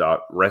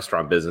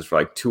restaurant business for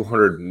like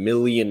 $200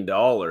 million.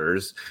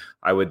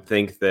 I would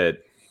think that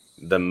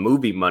the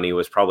movie money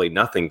was probably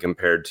nothing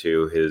compared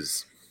to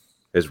his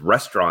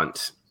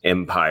restaurant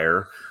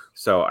empire.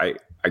 So I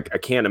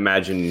can't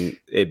imagine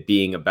it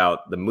being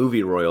about the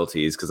movie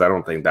royalties, because I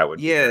don't think that would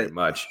be very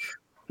much.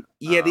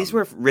 Yeah, these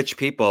were rich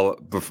people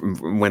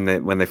when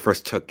they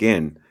first took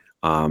in.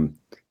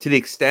 To the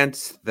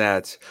extent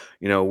that,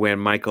 when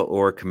Michael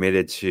Orr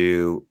committed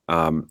to,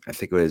 I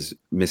think it was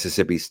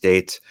Mississippi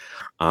State,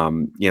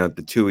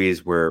 the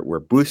Tuohys were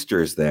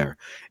boosters there,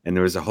 and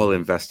there was a whole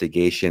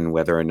investigation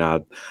whether or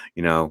not,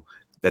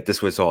 that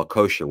this was all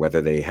kosher,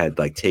 whether they had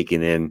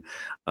taken in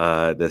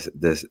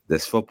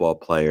this football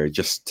player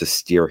just to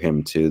steer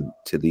him to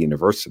the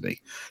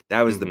university.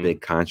 That was the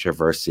big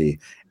controversy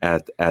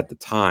at the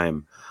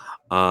time.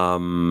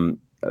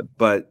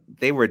 But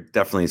they were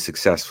definitely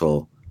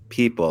successful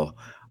people.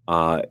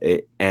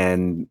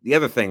 And the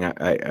other thing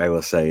I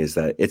will say is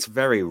that it's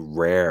very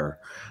rare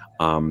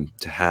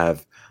to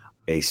have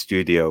a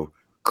studio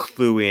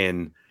clue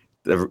in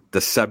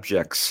the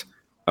subjects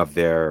of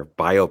their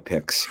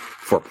biopics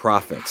for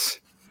profits.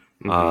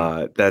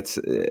 It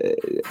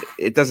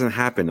doesn't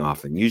happen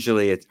often.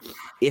 Usually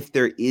if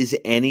there is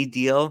any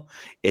deal,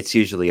 it's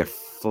usually a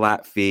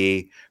flat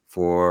fee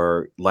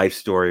for life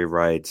story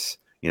rights,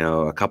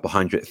 a couple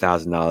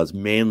 $100,000,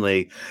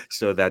 mainly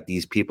so that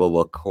these people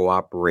will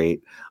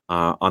cooperate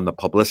on the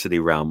publicity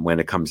realm when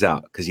it comes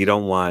out, because you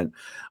don't want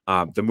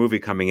the movie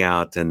coming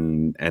out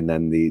and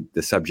then the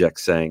subject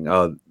saying,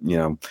 oh,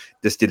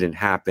 this didn't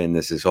happen,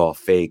 this is all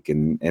fake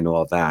and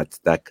all that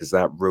because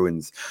that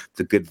ruins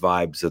the good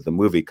vibes of the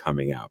movie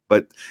coming out.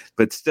 But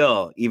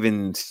still,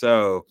 even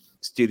so,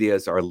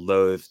 studios are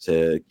loath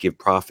to give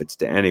profits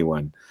to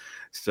anyone.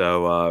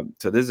 So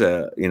this is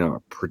a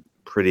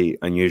pretty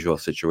unusual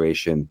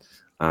situation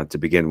to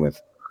begin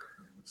with.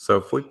 So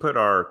if we put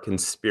our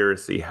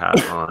conspiracy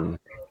hat on,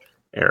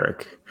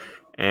 Eriq,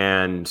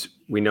 and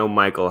we know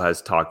Michael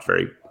has talked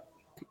very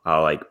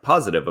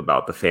positive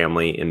about the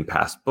family in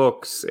past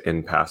books,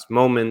 in past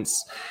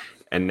moments,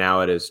 and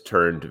now it has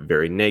turned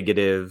very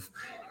negative,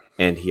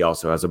 and he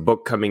also has a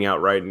book coming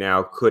out right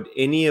now. Could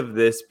any of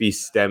this be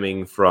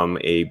stemming from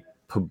a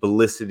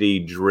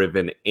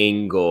publicity-driven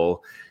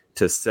angle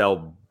to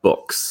sell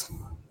books?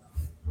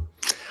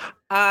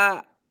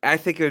 I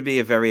think it would be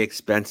a very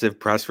expensive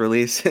press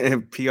release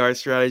and PR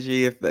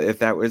strategy if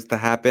that was to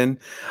happen.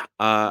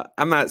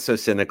 I'm not so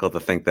cynical to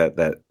think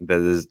that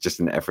is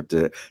just an effort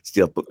to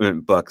steal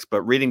books,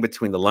 but reading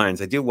between the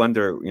lines, I do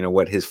wonder,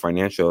 what his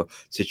financial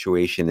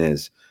situation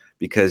is,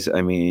 because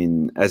I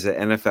mean, as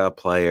an NFL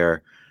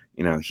player,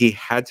 he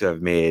had to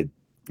have made,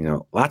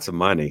 lots of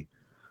money.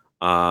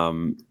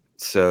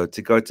 So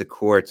to go to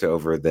court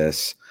over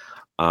this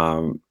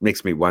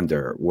makes me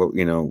wonder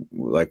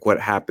what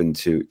happened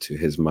to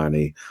his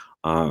money.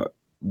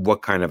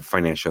 What kind of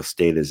financial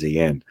state is he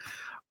in?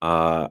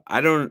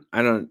 I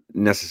don't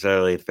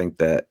necessarily think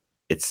that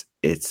it's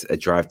a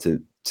drive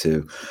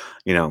to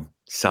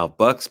sell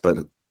books, but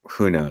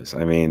who knows?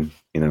 I mean,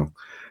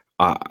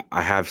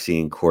 I have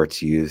seen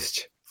courts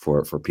used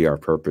for PR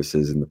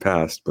purposes in the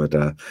past, but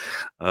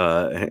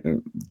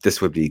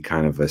this would be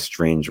kind of a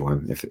strange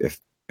one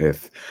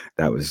if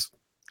that was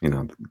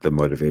the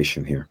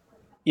motivation here.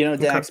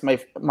 Dax,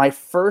 my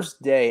first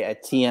day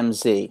at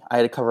TMZ, I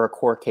had to cover a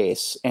court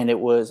case, and it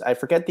was, I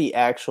forget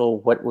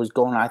what was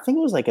going on. I think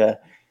it was like a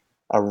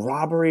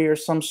robbery or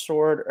some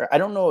sort. Or I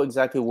don't know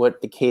exactly what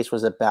the case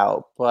was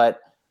about, but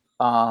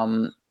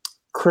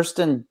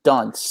Kirsten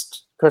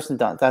Dunst,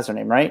 that's her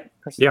name, right?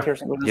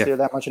 Kirsten wasn't there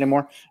that much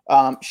anymore.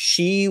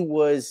 She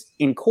was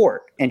in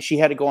court, and she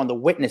had to go on the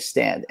witness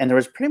stand, and there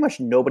was pretty much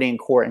nobody in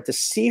court. And to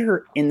see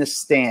her in the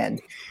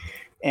stand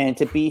and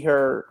to be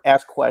her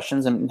ask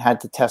questions and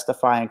had to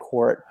testify in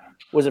court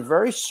was a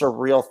very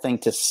surreal thing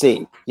to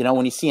see.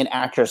 When you see an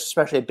actress,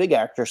 especially a big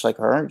actress like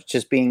her,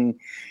 just being,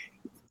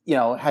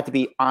 had to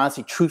be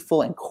honestly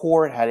truthful in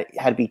court, had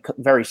to be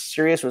very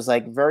serious, was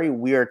very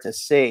weird to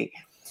see.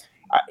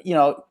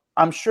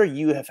 I'm sure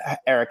you have,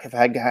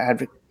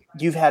 Eriq,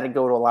 you've had to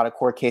go to a lot of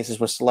court cases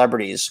with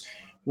celebrities.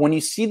 When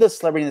you see the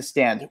celebrity in the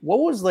stand, what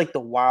was the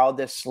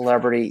wildest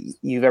celebrity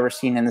you've ever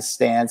seen in the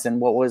stands, and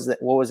what was it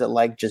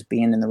like just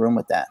being in the room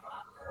with that?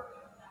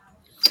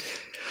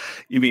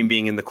 You mean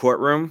being in the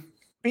courtroom?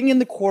 Being in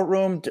the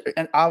courtroom,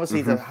 and obviously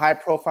it's a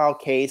high-profile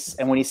case,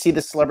 and when you see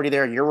the celebrity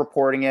there, you're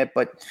reporting it,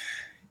 but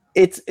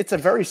it's a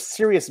very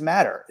serious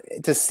matter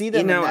to see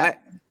them. I'm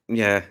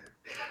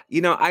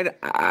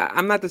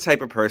not the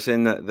type of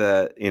person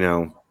that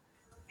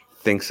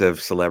thinks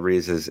of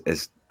celebrities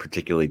as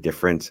particularly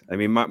different. I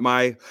mean,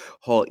 my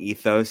whole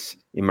ethos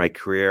in my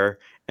career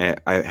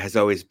has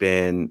always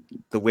been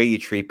the way you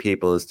treat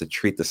people is to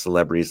treat the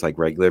celebrities like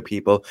regular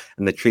people,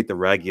 and to treat the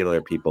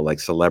regular people like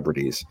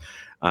celebrities,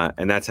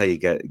 and that's how you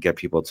get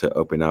people to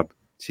open up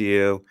to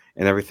you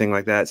and everything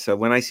like that. So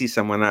when I see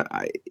someone,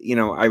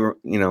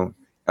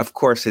 of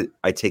course,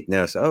 I take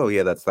notice. Oh,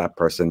 yeah, that's that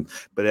person.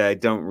 But I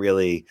don't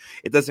really.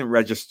 It doesn't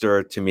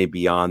register to me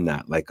beyond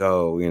that.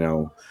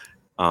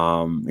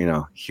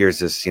 Here's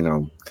this,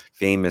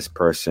 famous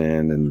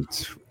person, and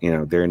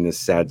they're in this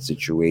sad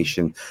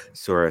situation,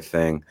 sort of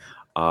thing.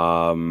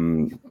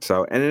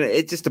 So, and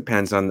it just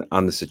depends on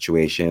the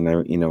situation. I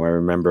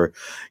remember,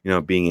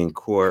 being in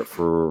court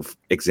for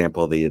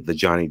example, the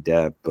Johnny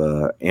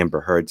Depp,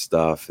 Amber Heard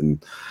stuff,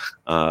 and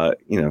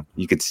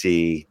you could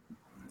see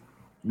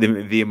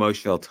the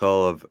emotional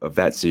toll of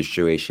that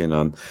situation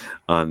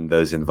on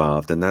those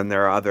involved. And then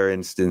there are other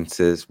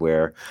instances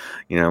where,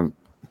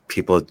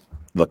 people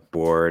look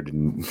bored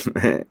and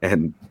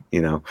and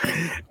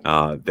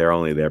they're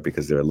only there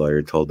because their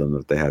lawyer told them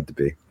that they had to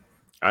be.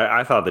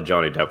 I thought the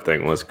Johnny Depp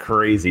thing was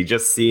crazy.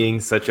 Just seeing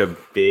such a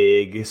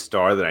big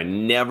star that I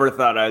never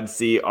thought I'd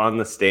see on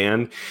the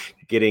stand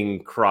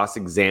getting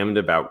cross-examined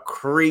about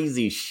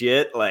crazy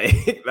shit.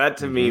 Like that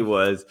to me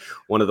was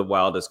one of the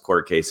wildest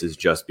court cases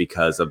just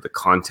because of the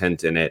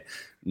content in it.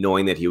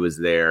 Knowing that he was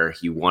there,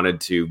 he wanted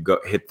to go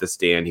hit the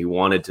stand. He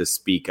wanted to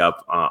speak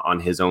up on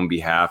his own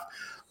behalf.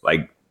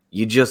 Like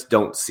you just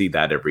don't see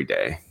that every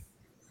day.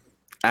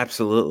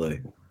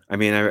 Absolutely. I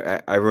mean,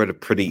 I wrote a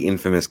pretty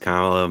infamous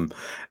column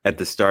at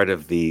the start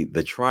of the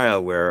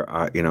trial where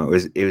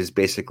it was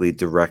basically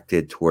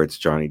directed towards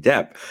Johnny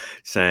Depp,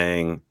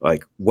 saying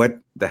like, "What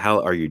the hell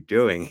are you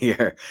doing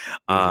here?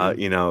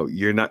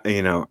 You're not.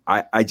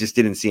 I just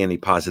didn't see any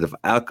positive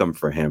outcome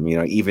for him.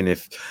 Even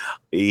if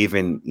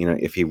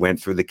he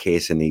went through the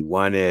case and he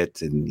won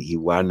it and he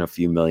won a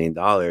few $1 million.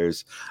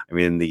 I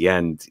mean, in the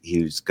end,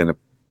 he was going to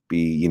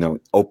be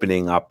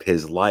opening up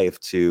his life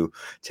to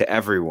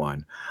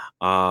everyone."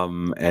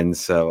 And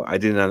so I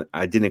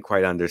didn't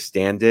quite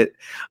understand it.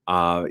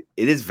 It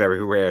is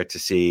very rare to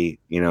see,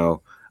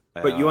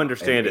 but you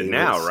understand it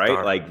now, right?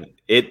 Star. Like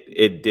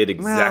it did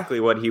exactly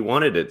what he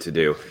wanted it to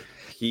do.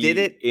 Did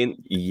it?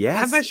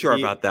 Yes. I'm not sure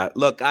about that.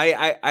 Look,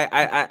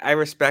 I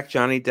respect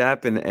Johnny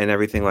Depp and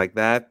everything like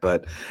that,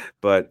 but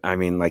I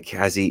mean, like,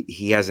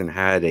 he hasn't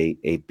had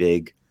a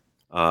big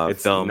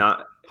film.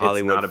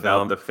 Hollywood it's not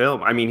about the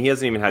film. I mean, he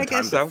hasn't even had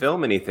time to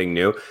film anything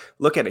new.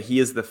 Look at it. He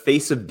is the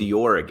face of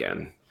Dior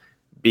again.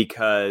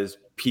 Because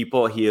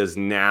he has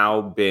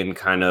now been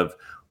kind of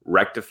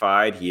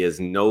rectified. He is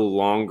no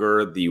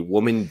longer the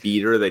woman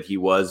beater that he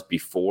was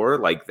before.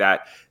 Like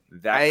that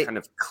kind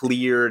of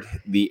cleared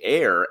the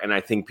air. And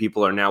I think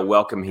people are now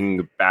welcoming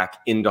him back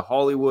into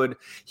Hollywood.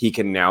 He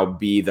can now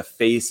be the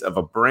face of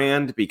a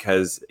brand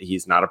because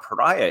he's not a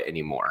pariah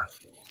anymore.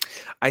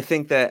 I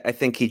think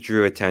he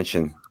drew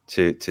attention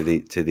to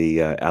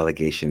the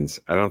allegations.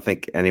 I don't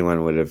think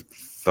anyone would have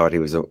thought he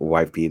was a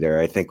wife beater.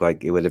 I think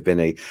like it would have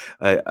been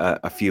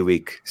a few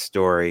week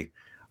story.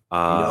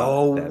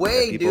 No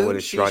way, people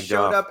dude! She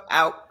showed up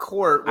out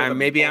court with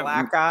a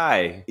black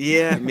eye.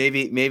 Yeah,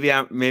 maybe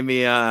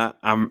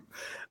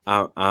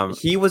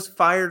he was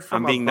fired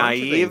from. I'm being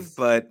naive,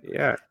 but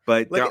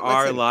there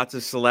are lots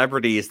of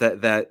celebrities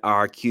that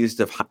are accused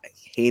of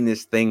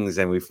heinous things,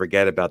 and we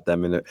forget about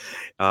them in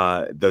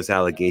those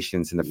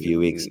allegations in a few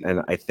weeks.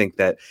 And I think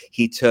that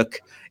he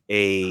took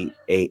a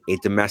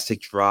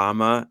domestic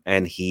drama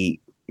and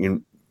he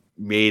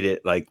made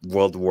it like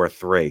World War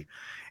III.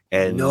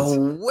 And no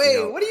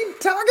way! What are you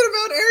talking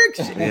about,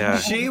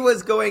 Eriq? She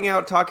was going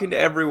out talking to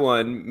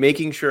everyone,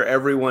 making sure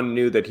everyone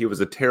knew that he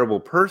was a terrible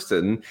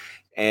person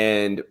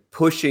and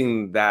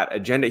pushing that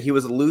agenda. He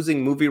was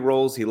losing movie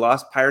roles. He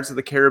lost Pirates of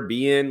the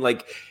Caribbean.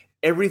 Like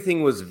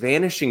everything was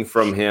vanishing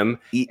from him.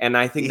 And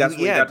I think that's when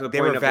he got to the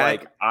point of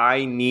like,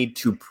 I need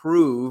to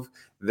prove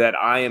that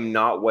I am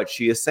not what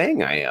she is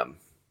saying I am.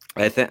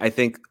 I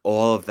think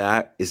all of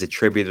that is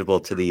attributable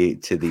to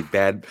the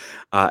bad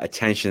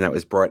attention that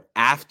was brought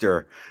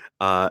after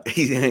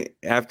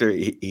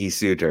he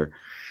sued her,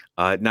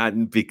 not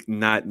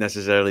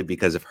necessarily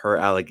because of her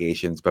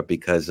allegations, but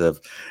because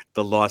of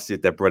the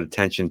lawsuit that brought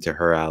attention to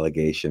her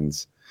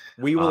allegations.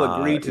 We will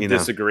agree to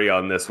disagree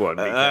on this one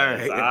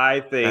because I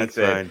think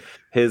that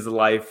his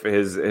life,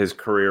 his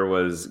career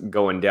was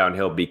going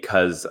downhill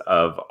because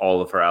of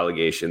all of her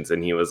allegations,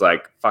 and he was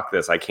like, "Fuck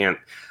this! I can't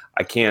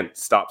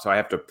stop. So I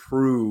have to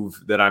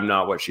prove that I'm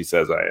not what she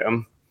says I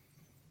am."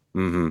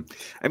 Mm-hmm.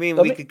 I mean,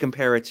 we could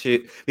compare it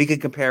to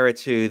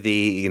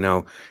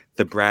the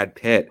the Brad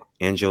Pitt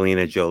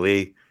Angelina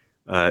Jolie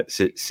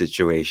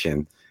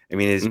situation. I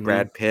mean, is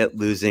Brad Pitt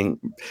losing?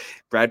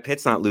 Brad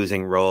Pitt's not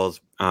losing roles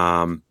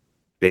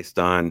based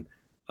on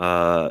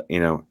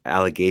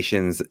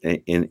allegations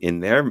in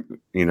their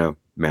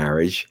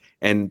marriage.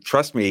 And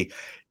trust me,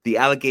 the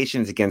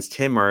allegations against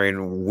him are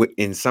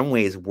in some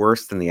ways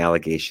worse than the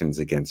allegations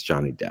against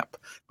Johnny Depp.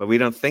 But we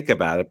don't think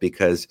about it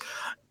because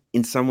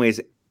in some ways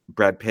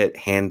Brad Pitt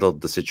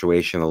handled the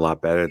situation a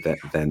lot better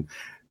than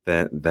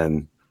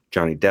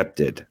Johnny Depp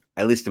did,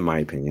 at least in my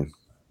opinion.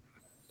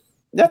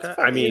 That's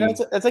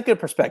that's a good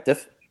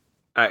perspective.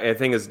 I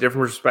think it's a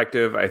different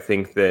perspective. I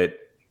think that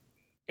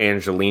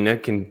Angelina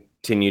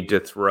continued to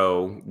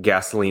throw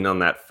gasoline on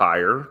that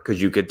fire because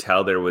you could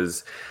tell there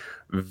was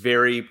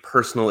very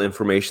personal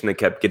information that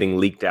kept getting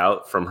leaked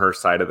out from her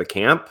side of the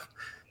camp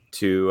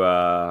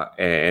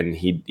and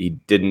he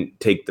didn't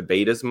take the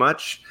bait as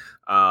much.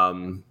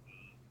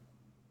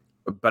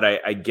 But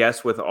I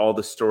guess with all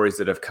the stories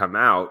that have come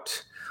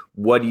out,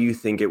 what do you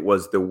think it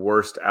was the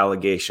worst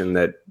allegation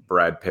that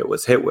Brad Pitt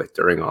was hit with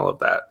during all of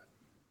that?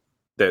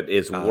 that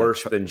is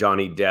worse than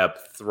Johnny Depp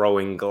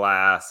throwing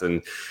glass,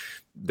 and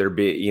there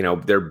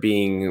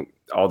being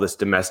all this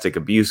domestic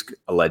abuse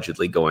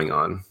allegedly going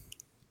on.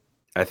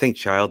 I think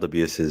child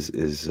abuse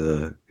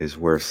is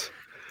worse.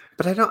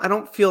 But I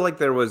don't feel like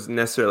there was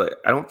necessarily.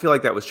 I don't feel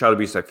like that was child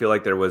abuse. I feel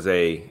like there was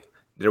a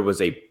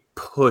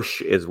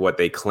push, is what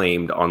they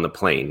claimed on the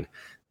plane.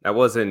 That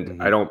wasn't.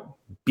 Mm-hmm. I don't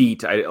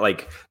beat. I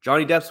like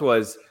Johnny Depp's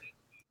was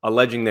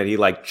alleging that he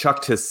like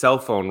chucked his cell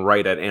phone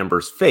right at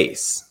Amber's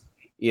face,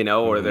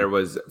 or there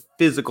was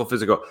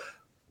physical.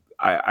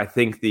 I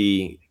think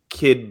the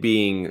kid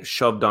being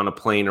shoved on a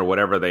plane or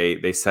whatever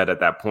they said at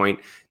that point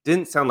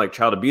didn't sound like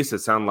child abuse. It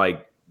sounded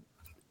like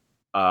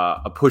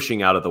a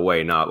pushing out of the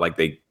way, not like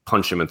they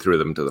punched him and threw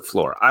them to the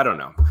floor. I don't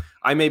know.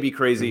 I may be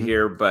crazy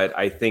here, but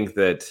I think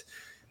that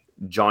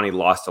Johnny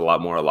lost a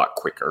lot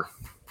quicker.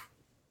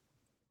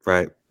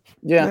 Right.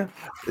 Yeah.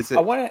 I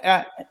wanted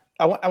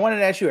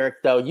to ask you, Eriq,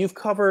 though. You've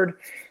covered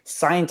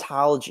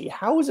Scientology.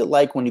 How is it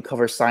like when you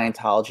cover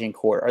Scientology in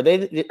court? Are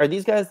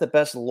these guys the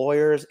best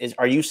lawyers?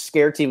 Are you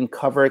scared to even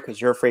cover it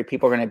because you're afraid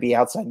people are going to be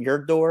outside your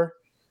door?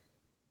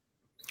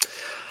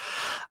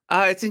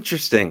 It's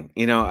interesting.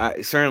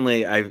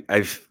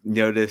 I've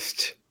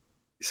noticed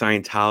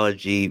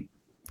Scientology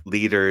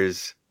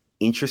leaders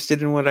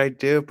interested in what I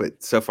do,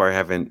 but so far I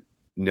haven't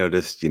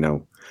noticed,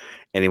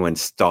 anyone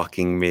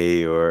stalking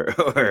me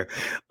or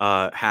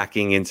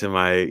hacking into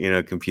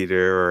my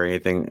computer or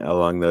anything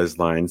along those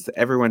lines.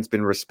 Everyone's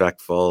been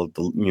respectful.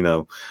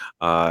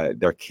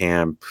 Their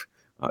camp,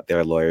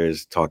 their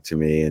lawyers talk to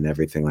me and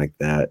everything like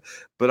that.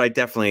 But I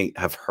definitely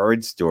have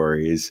heard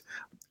stories.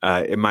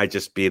 It might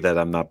just be that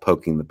I'm not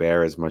poking the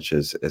bear as much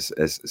as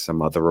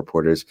some other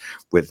reporters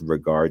with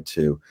regard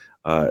to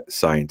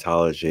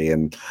Scientology.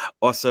 And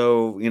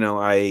also,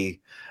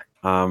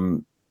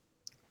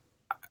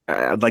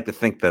 I'd like to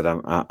think that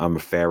I'm a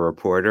fair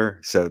reporter.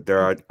 So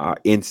there are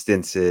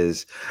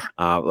instances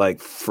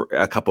like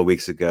a couple of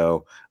weeks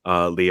ago,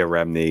 Leah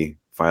Remini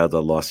filed a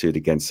lawsuit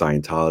against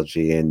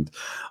Scientology, and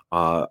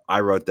I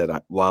wrote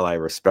that while I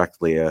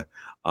respect Leah,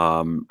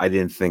 I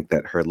didn't think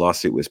that her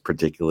lawsuit was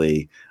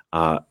particularly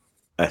a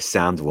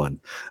sound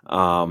one.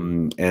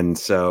 And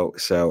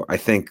so I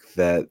think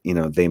that,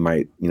 they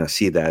might,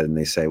 see that and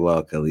they say,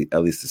 well,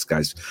 at least this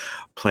guy's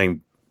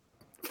playing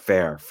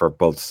fair for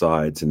both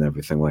sides and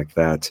everything like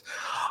that.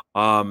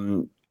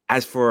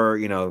 As for,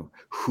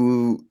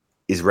 who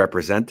is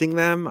representing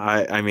them,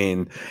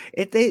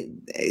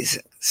 it's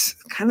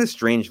kind of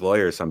strange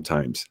lawyers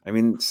sometimes. I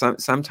mean,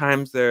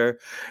 sometimes they're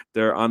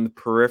on the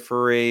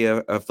periphery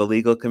of the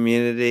legal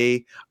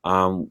community,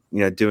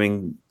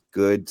 doing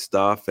good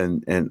stuff,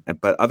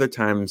 but other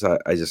times I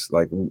just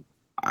like,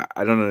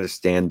 I don't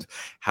understand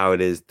how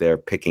it is they're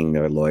picking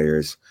their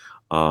lawyers,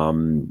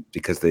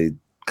 because they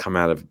come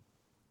out of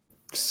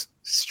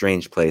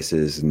strange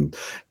places, and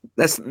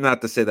that's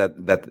not to say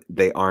that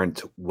they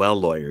aren't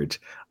well lawyered.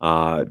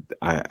 I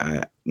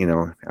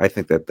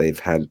think that they've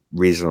had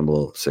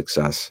reasonable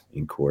success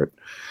in court,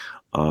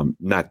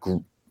 not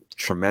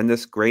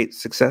tremendous great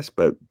success,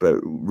 but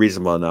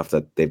reasonable enough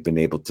that they've been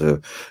able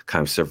to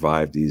kind of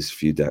survive these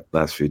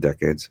last few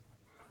decades.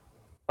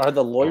 Are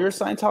the lawyers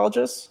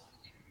Scientologists?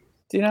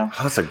 Do you know?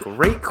 That's a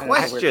great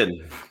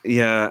question.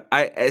 Yeah,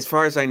 as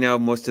far as I know,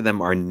 most of them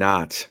are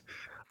not.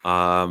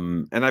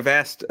 And I've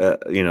asked,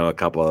 a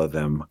couple of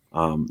them,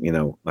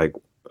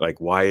 like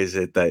why is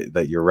it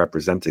that you're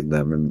representing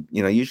them? And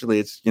usually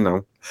it's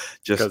just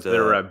because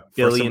they're a $1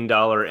 billion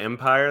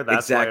empire.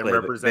 That's exactly why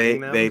I'm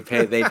representing them. They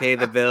pay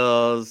the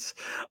bills.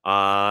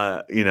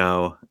 But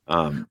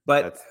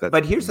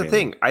here's the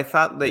thing. I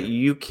thought that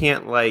you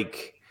can't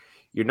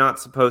you're not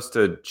supposed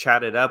to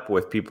chat it up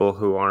with people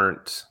who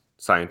aren't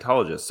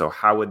Scientologists. So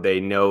how would they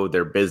know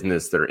their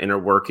business, their inner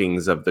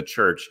workings of the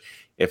church,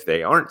 if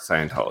they aren't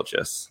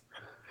Scientologists?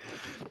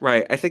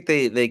 Right. I think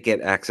they get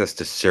access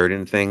to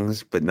certain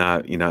things, but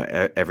not,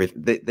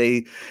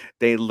 everything.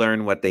 They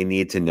learn what they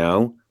need to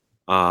know.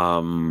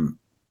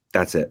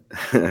 That's it.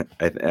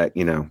 I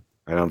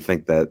don't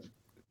think that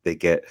they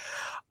get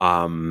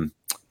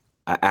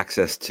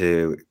access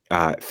to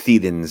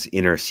Theden's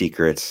inner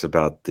secrets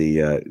about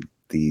the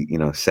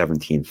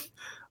 17th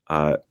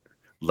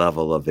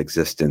level of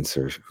existence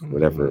or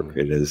whatever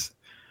it is.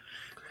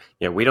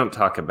 Yeah, we don't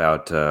talk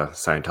about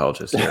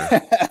Scientologists here.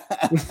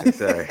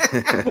 Sorry.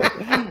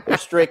 We're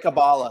straight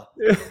Kabbalah.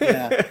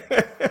 Yeah,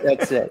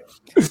 that's it.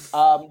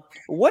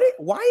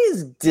 Why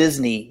is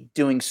Disney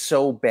doing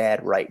so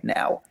bad right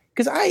now?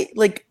 Because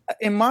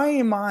in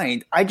my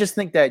mind, I just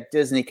think that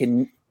Disney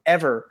can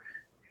ever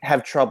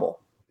have trouble.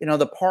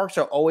 The parks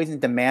are always in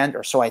demand,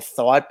 or so I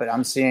thought, but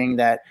I'm seeing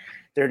that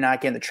they're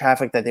not getting the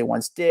traffic that they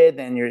once did.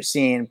 Then you're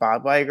seeing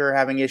Bob Iger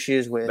having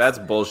issues with. That's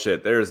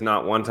bullshit. There is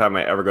not one time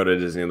I ever go to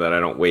Disney that I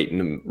don't wait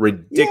in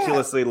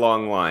ridiculously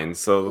long lines.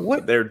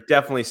 So they're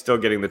definitely still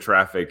getting the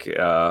traffic to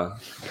the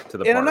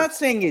park. And I'm not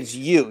saying it's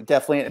you,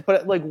 definitely,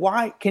 but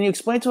why? Can you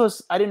explain to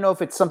us? I didn't know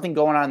if it's something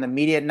going on in the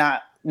media.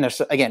 Not you,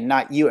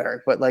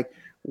 Eriq, but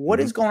what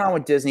is going on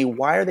with Disney?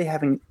 Why are they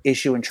having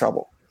issue and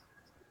trouble?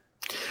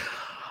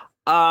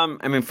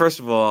 I mean, first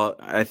of all,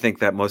 I think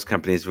that most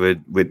companies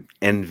would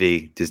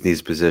envy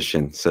Disney's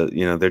position. So,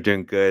 they're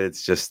doing good.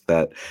 It's just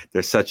that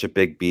they're such a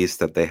big beast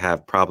that they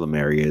have problem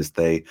areas.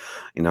 They,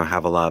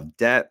 have a lot of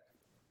debt.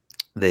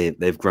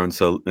 They've grown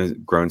so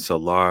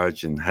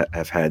large and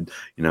have had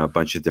a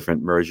bunch of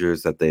different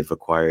mergers that they've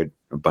acquired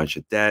a bunch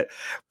of debt.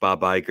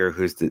 Bob Iger,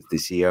 who's the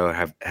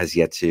CEO, has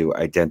yet to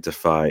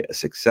identify a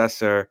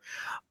successor.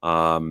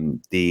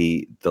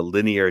 The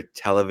linear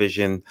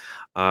television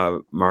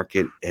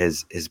market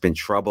has been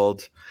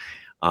troubled,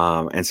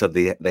 and so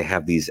they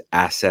have these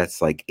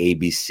assets like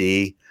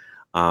ABC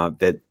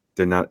that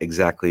they're not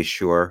exactly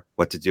sure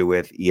what to do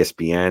with.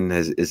 ESPN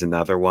is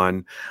another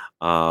one.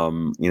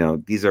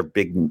 These are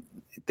big.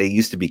 They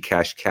used to be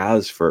cash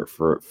cows for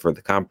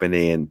the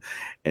company, and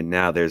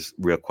now there's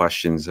real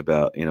questions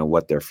about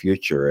what their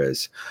future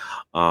is.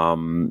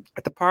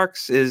 At the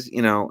parks is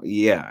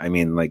I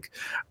mean, like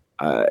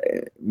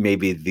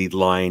maybe the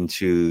line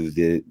to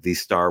the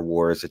Star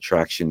Wars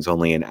attractions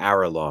only an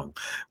hour long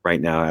right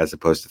now as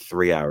opposed to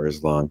 3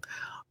 hours long.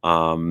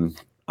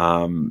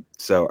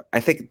 So I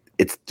think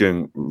it's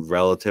doing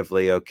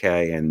relatively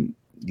okay, and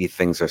these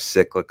things are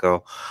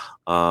cyclical.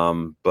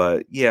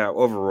 But yeah,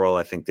 overall,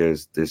 I think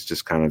there's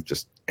just kind of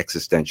just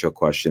existential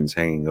questions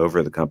hanging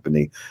over the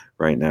company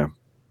right now.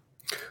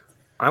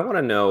 I want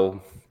to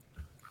know,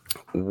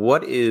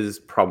 what is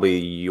probably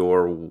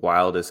your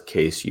wildest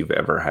case you've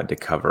ever had to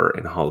cover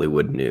in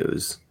Hollywood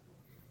news?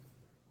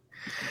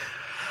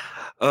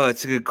 Oh,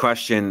 it's a good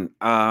question.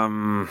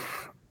 There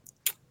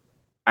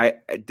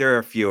are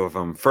a few of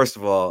them. First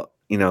of all,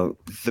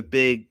 the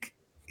big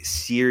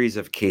series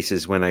of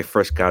cases when I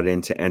first got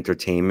into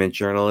entertainment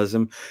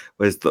journalism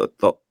was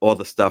all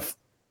the stuff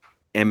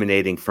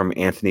emanating from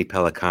Anthony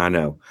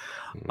Pellicano,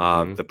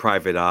 the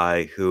private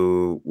eye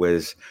who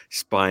was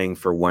spying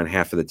for one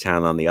half of the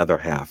town on the other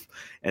half.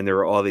 And there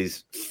were all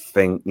these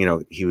things,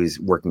 he was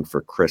working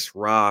for Chris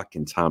Rock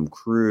and Tom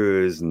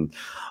Cruise, and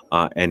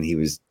he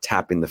was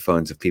tapping the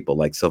phones of people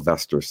like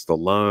Sylvester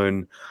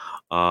Stallone.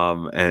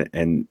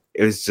 And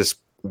it was just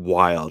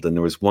wild. And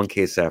there was one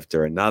case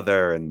after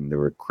another, and there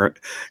were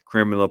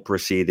criminal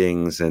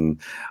proceedings. And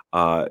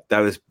that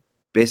was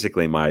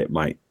basically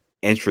my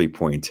entry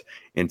point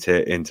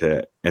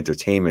into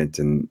entertainment,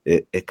 and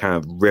it kind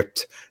of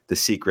ripped the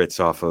secrets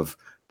off of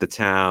the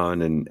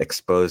town and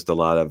exposed a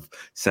lot of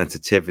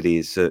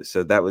sensitivities.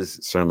 So that was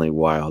certainly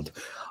wild.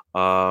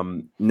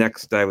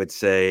 Next, I would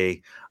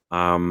say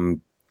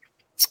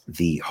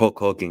the Hulk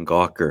Hogan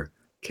Gawker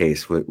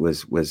case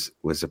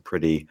was a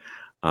pretty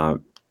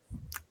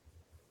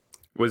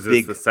was this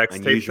big, the sex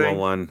tape unusual thing?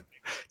 one.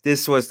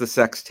 This was the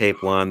sex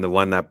tape one, the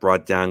one that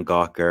brought down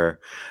Gawker.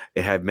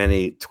 It had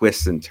many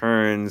twists and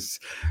turns,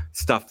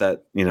 stuff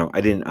that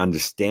I didn't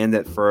understand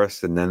at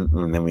first, and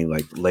then we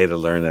later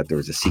learned that there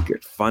was a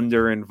secret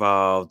funder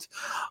involved.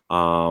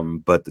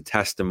 But the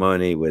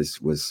testimony was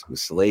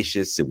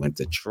salacious. It went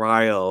to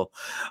trial.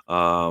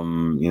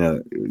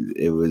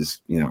 It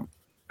was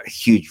a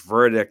huge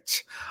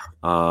verdict.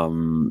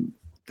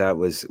 That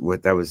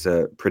was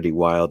a pretty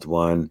wild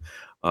one.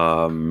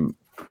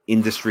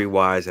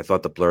 Industry-wise, I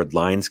thought the Blurred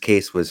Lines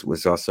case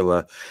was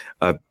also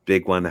a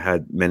big one that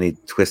had many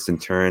twists and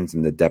turns.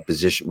 And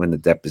when the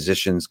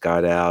depositions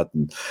got out,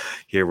 and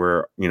here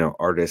were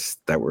artists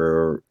that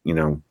were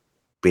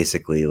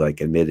basically like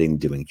admitting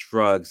doing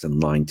drugs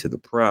and lying to the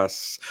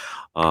press.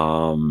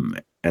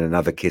 And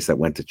another case that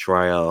went to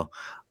trial,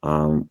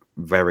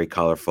 very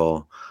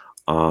colorful.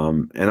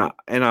 And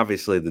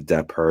obviously the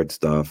Depp Heard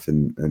stuff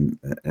and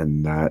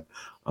that.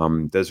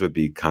 Those would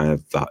be kind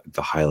of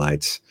the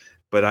highlights.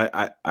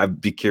 But I'd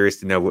be curious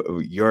to know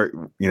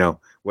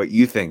what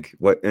you think.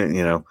 What's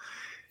the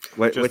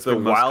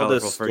been most wildest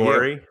colorful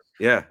story? for you?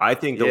 Yeah, I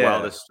think the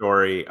wildest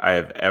story I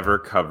have ever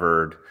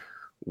covered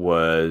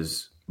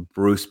was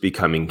Bruce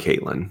becoming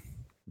Caitlyn,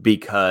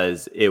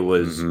 because it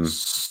was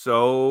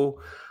so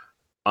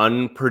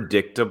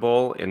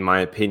unpredictable, in my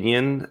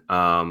opinion,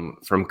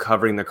 from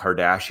covering the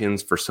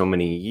Kardashians for so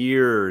many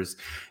years,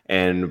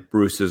 and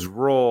Bruce's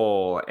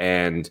role,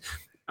 and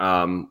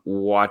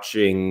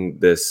watching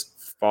this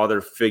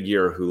father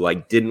figure who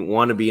didn't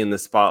want to be in the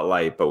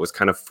spotlight but was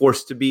kind of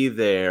forced to be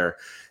there,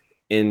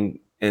 and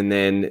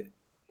then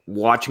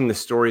watching the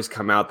stories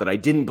come out that I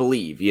didn't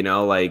believe,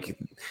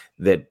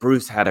 that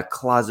Bruce had a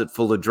closet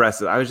full of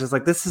dresses. I was just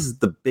like, this is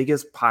the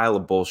biggest pile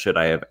of bullshit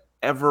I have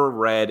ever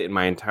read in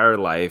my entire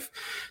life.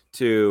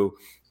 To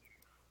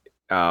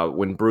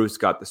when Bruce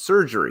got the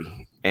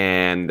surgery,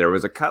 and there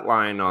was a cut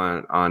line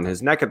on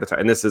his neck at the time,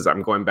 and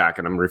I'm going back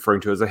and I'm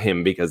referring to it as a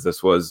him because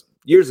this was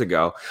years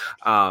ago.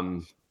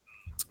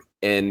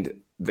 And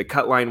the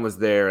cut line was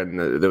there, and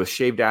there was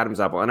shaved Adam's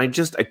apple. And I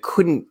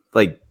couldn't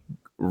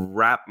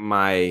wrap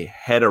my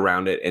head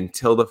around it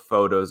until the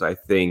photos, I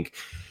think,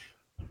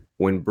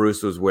 when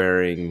Bruce was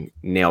wearing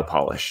nail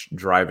polish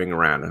driving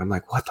around. And I'm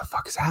like, what the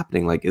fuck is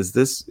happening? Is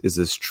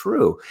this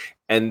true?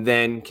 And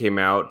then came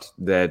out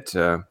that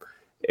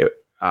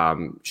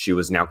she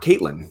was now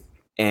Caitlyn.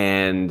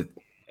 And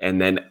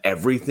then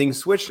everything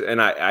switched.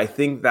 And I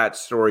think that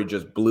story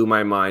just blew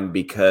my mind,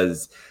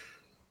 because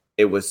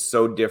it was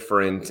so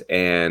different,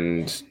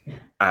 and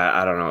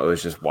I don't know, it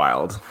was just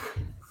wild.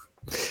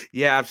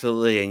 Yeah,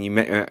 absolutely. And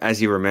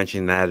as you were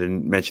mentioning that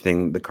and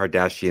mentioning the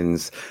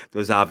Kardashians,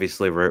 those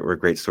obviously were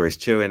great stories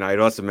too. And it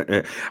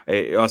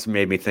also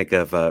made me think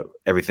of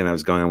everything that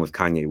was going on with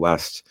Kanye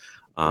West,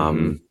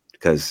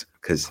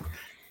 because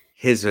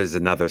his was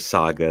another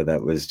saga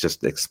that was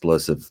just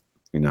explosive,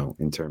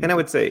 in terms. And I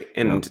would say,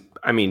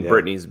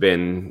 Britney's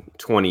been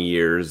 20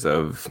 years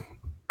of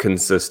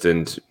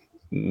consistent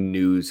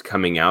news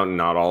coming out, and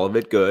not all of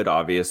it good,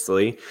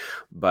 obviously,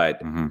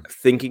 but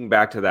thinking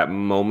back to that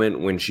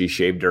moment when she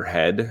shaved her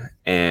head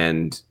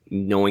and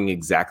knowing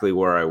exactly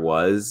where I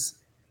was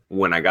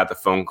when I got the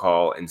phone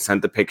call and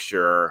sent the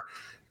picture,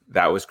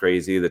 that was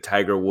crazy. The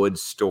Tiger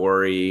Woods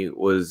story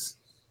was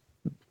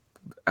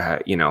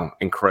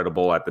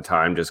incredible at the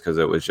time, just because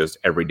it was just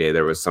every day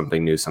there was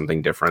something new,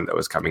 something different that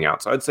was coming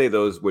out. So I'd say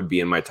those would be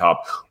in my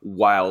top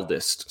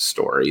wildest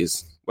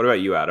stories. What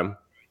about you, Adam?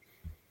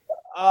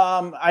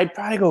 I'd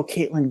probably go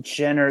Caitlyn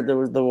Jenner. There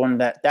was the one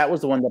that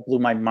was the one that blew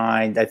my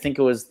mind. I think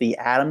it was the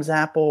Adam's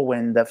apple,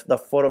 when the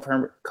photo of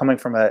her coming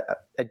from a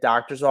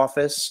doctor's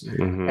office,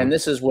 and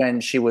this is when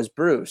she was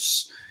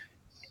Bruce.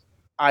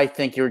 I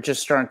think you're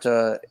just starting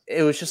to.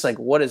 It was just like,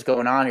 what is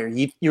going on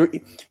here?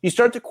 You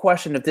start to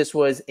question if this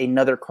was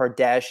another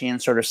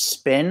Kardashian sort of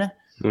spin,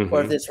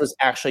 or if this was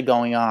actually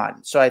going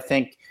on. So I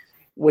think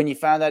when you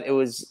found out it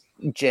was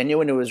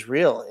genuine, it was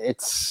real.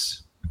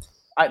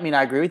 I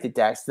agree with you,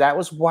 Dax. That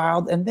was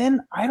wild. And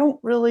then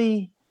mine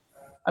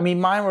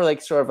were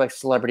like sort of like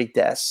celebrity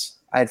deaths.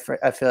 I feel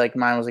like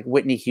mine was like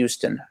Whitney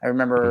Houston. I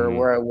remember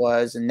where I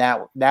was, and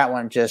that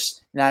one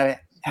just. And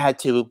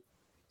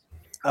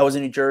I was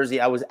in New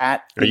Jersey. I was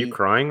at. Are you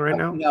crying right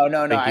now?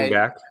 No. Thinking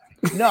back.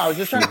 No, I was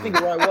just trying to think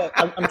of where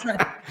I was.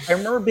 I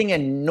remember being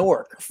in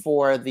Newark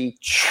for the.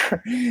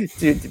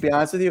 Dude, to be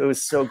honest with you, it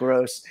was so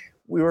gross.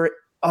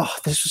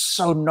 This was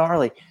so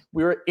gnarly.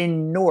 We were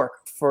in Newark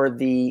for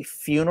the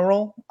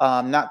funeral,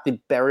 not the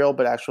burial,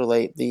 but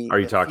actually the. Are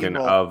you talking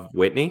of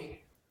Whitney?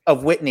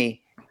 Of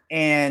Whitney,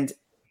 and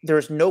there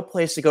was no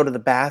place to go to the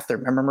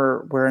bathroom. I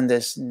remember we're in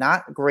this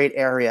not great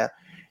area,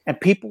 and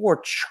people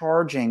were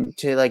charging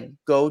to like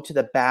go to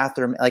the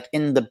bathroom, like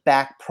in the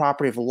back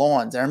property of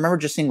lawns. I remember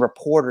just seeing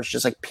reporters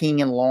just like peeing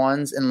in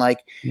lawns, and like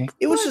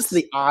it was just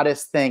the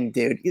oddest thing,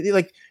 dude.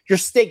 Like you're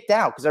staked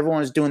out because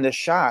everyone was doing the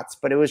shots,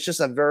 but it was just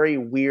a very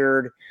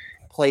weird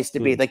place to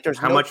be. Like there's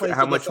how much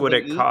would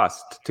it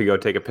cost to go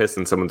take a piss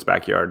in someone's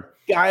backyard?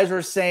 Guys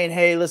were saying,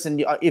 hey,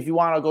 listen, if you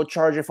want to go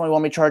charge your phone, you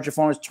want me to charge your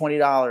phone, it's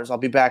 $20. I'll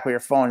be back with your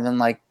phone. And then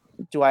like,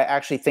 do I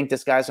actually think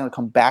this guy's going to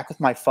come back with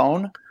my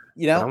phone?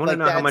 I want to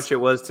know how much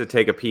it was to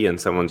take a pee in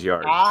someone's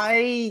yard.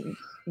 I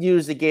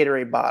used a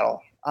Gatorade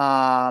bottle.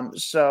 Oh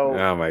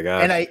my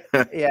God. And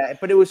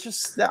but it was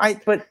just,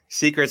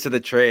 secrets of the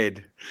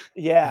trade.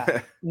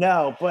 Yeah,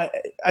 no, but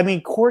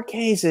court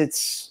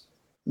case,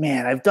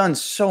 man, I've done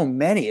so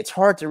many. It's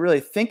hard to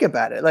really think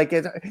about it. Like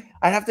I'd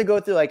have to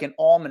go through like an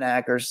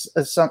almanac or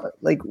something,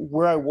 like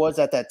where I was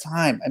at that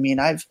time.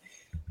 I've,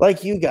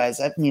 like you guys,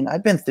 I've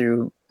been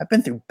through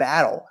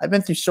battle. I've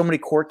been through so many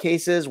court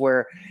cases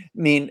where,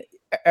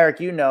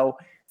 Eriq,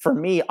 for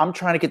me, I'm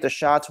trying to get the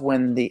shots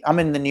when I'm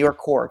in the New York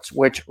courts,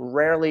 which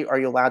rarely are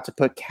you allowed to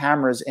put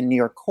cameras in New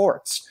York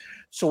courts.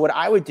 So what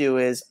I would do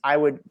is I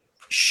would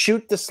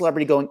shoot the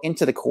celebrity going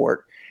into the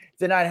court.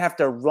 Then I'd have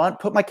to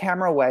put my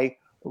camera away,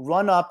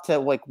 run up to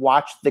like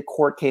watch the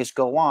court case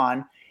go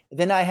on.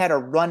 Then I had to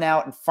run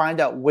out and find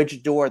out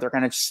which door they're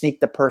going to sneak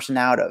the person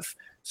out of.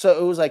 So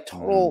it was like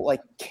total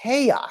like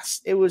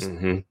chaos. It was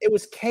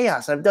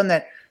chaos. I've done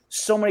that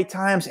so many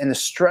times, and the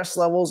stress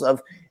levels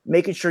of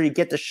making sure you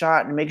get the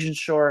shot and making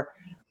sure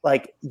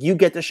like you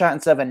get the shot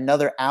instead of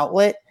another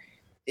outlet.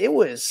 It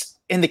was,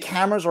 and the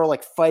cameras were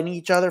like fighting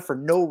each other for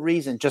no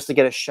reason just to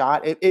get a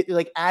shot. It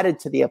like added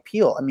to the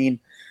appeal.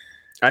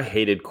 I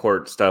hated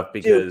court stuff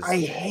because dude, I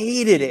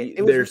hated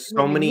it. There's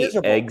so many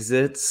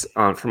exits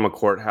from a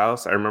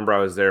courthouse. I remember I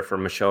was there for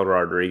Michelle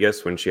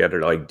Rodriguez when she had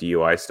her like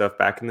DUI stuff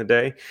back in the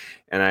day.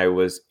 And I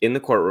was in the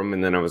courtroom,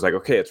 and then I was like,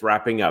 okay, it's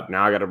wrapping up.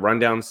 Now I got to run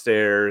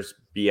downstairs,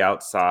 be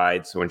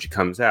outside. So when she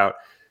comes out,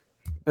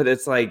 but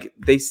it's like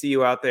they see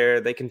you out there,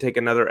 they can take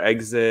another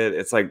exit.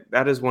 It's like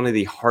that is one of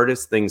the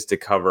hardest things to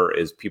cover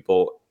is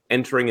people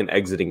entering and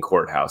exiting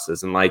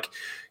courthouses. And like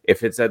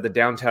if it's at the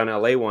downtown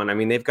LA one,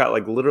 they've got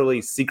like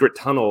literally secret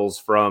tunnels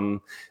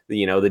from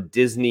the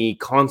Disney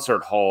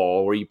concert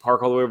hall where you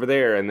park all the way over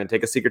there and then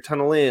take a secret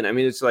tunnel in.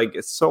 It's like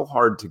it's so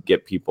hard to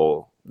get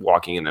people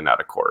walking in and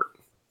out of court.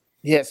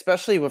 Yeah,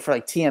 especially for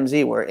like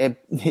TMZ, where if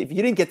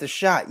you didn't get the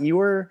shot, you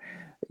were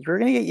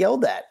going to get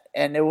yelled at.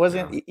 And it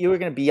wasn't, you were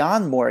going to be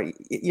on more,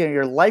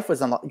 your life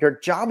was your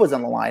job was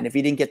on the line if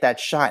you didn't get that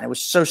shot. And it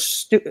was so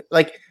stupid.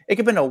 Like it could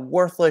have been a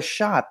worthless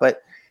shot,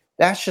 but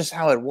that's just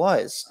how it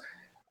was.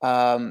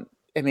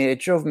 It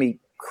drove me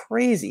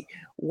crazy.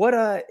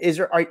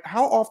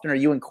 How often are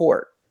you in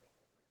court?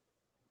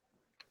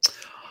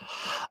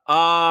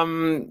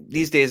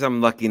 These days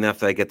I'm lucky enough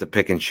that I get to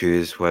pick and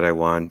choose what I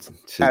want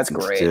to That's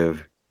great. do.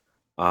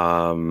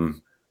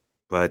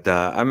 But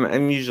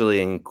I'm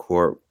usually in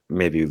court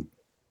maybe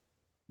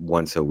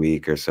once a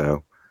week or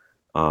so.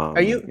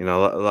 Are you? You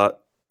know, a lot.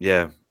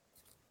 Yeah.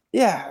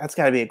 Yeah, that's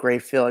got to be a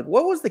great feeling.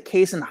 What was the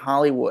case in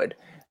Hollywood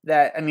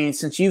that, I mean,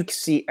 since you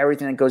see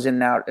everything that goes in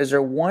and out, is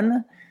there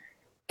one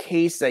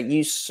case that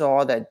you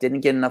saw that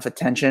didn't get enough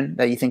attention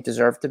that you think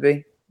deserved to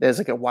be? There's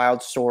like a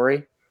wild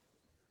story.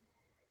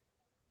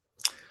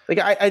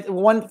 Like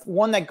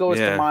one that goes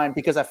to Yeah. mind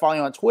because I follow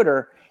you on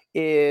Twitter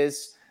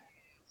is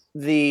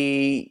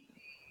the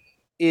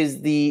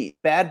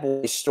Bad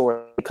Boy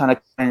story, kind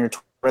of on your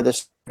Twitter,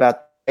 this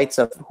about the rights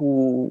of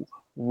who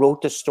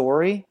wrote the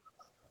story.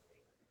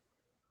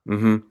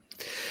 Mm-hmm.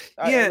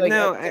 Yeah,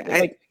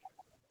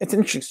 It's an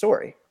interesting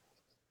story.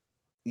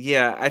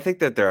 Yeah, I think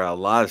that there are a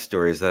lot of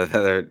stories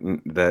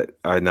that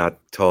are not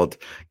told.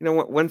 You know,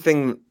 one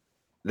thing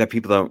that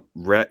people don't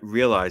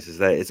realize is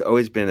that it's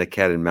always been a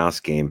cat and mouse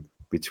game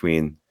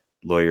between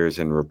lawyers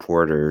and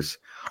reporters,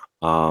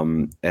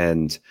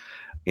 and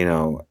you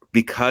know,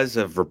 because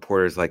of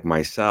reporters like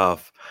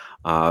myself,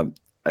 I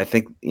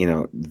think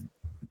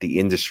the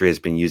industry has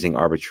been using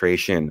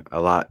arbitration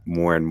a lot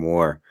more and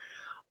more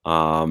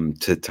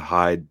to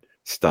hide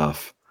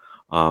stuff,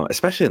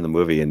 especially in the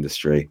movie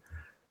industry.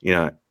 You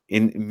know,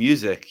 in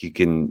music, you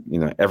can,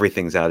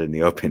 everything's out in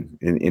the open.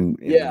 In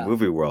the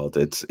movie world,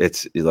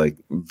 it's like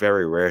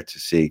very rare to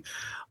see,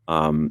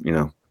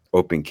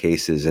 open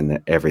cases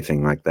and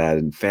everything like that.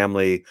 And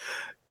family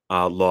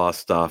law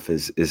stuff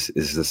is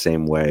the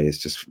same way. It's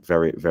just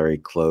very, very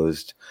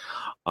closed.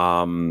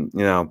 Certainly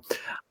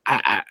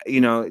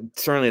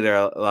there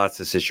are lots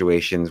of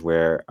situations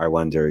where I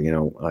wonder,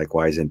 like,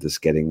 why isn't this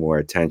getting more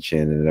attention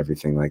and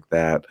everything like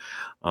that?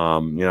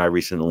 I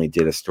recently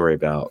did a story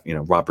about,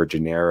 Robert De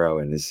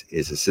Niro and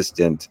his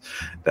assistant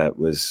that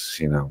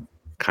was,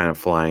 kind of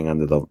flying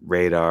under the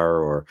radar.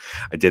 Or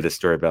I did a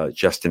story about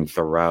Justin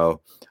Theroux,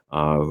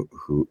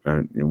 who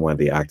one of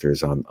the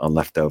actors on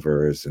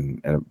Leftovers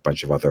and a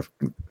bunch of other,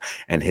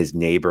 and his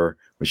neighbor,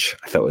 which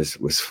I thought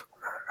was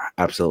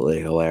absolutely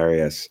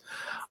hilarious.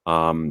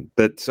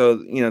 But so,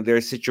 there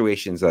are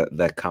situations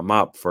that come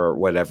up for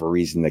whatever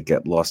reason that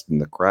get lost in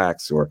the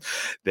cracks, or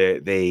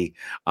they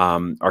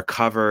are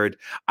covered.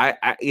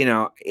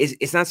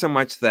 It's not so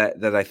much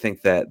that I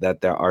think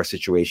that there are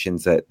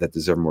situations that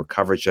deserve more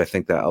coverage. I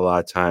think that a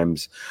lot of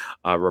times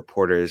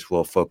reporters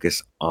will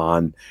focus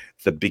on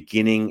the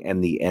beginning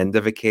and the end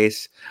of a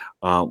case,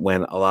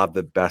 when a lot of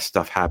the best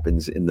stuff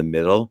happens in the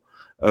middle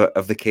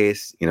of the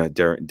case,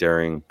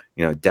 during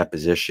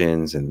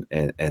depositions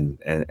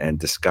and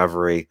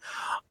discovery,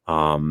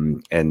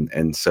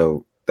 and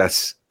so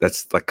that's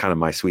like kind of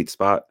my sweet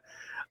spot,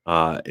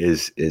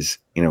 is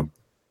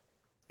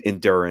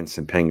endurance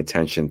and paying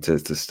attention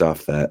to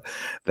stuff that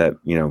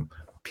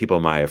people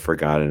might have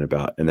forgotten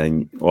about, and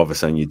then all of a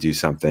sudden you do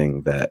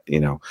something that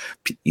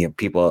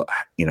people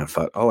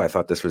thought, oh, I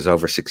thought this was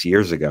over 6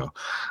 years ago,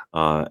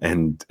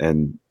 and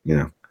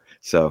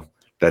so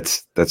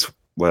that's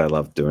what I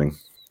love doing.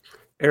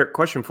 Eriq,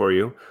 question for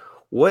you.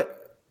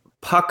 What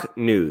Puck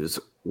News?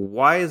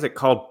 Why is it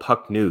called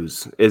Puck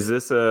News? Is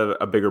this a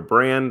bigger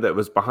brand that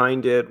was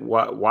behind it?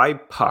 Why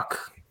Puck?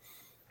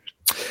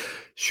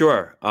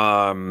 Sure.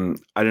 I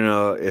don't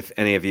know if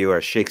any of you are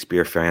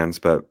Shakespeare fans,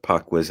 but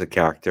Puck was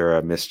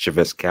a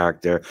mischievous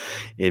character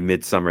in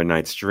Midsummer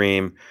Night's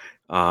Dream.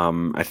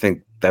 I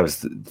think that was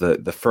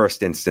the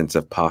first instance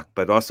of Puck,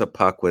 but also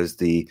Puck was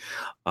the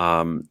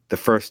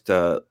first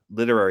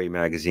literary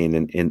magazine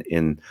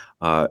in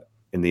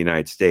the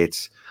United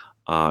States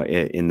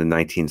in the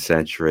 19th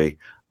century.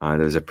 There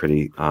was a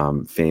pretty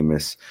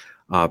famous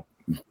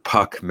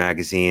Puck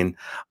magazine.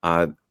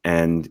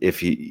 And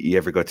if you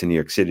ever go to New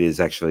York City, there's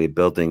actually a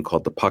building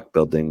called the Puck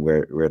Building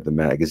where the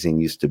magazine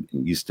used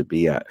to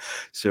be at.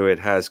 So it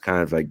has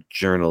kind of like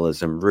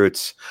journalism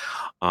roots.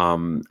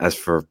 As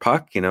for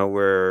Puck,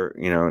 we're,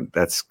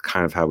 that's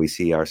kind of how we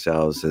see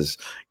ourselves as,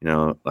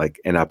 like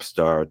an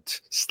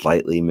upstart,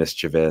 slightly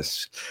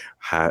mischievous,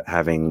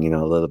 having,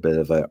 a little bit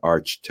of an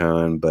arch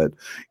tone, but,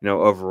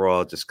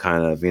 overall just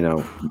kind of,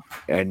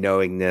 a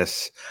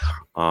knowingness.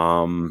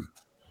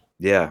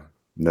 Yeah.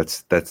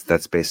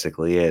 That's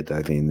basically it.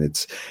 I mean,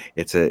 it's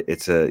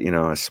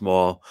a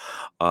small,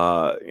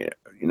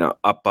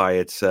 up by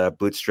its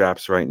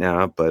bootstraps right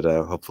now, but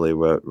hopefully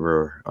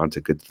we're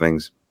onto good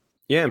things.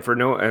 Yeah, and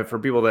for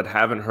people that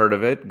haven't heard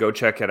of it, go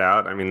check it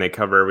out. I mean, they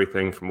cover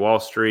everything from Wall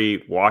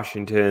Street,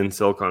 Washington,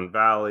 Silicon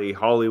Valley,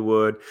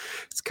 Hollywood.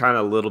 It's kind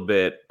of a little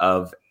bit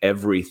of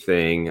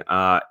everything.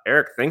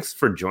 Eriq, thanks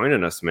for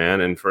joining us,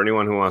 man. And for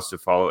anyone who wants to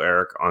follow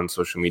Eriq on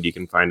social media, you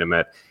can find him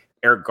at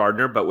Eriq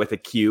Gardner, but with a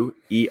Q,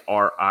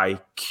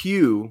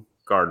 ERIQ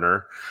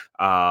Gardner.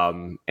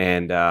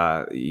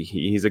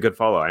 He's a good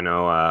follow. I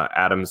know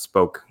Adam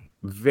spoke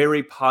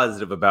very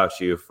positive about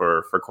you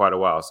for quite a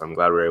while, so I'm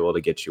glad we were able to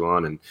get you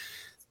on. And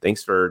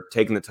thanks for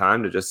taking the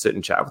time to just sit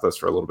and chat with us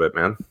for a little bit,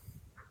 man.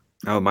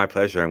 Oh, my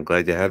pleasure. I'm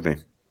glad you had me.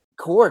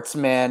 Courts,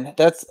 man.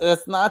 That's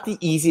not the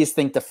easiest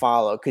thing to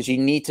follow because you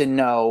need to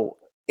know.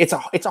 It's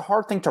a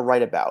hard thing to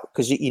write about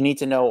because you need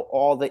to know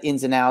all the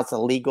ins and outs, the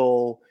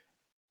legal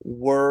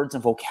words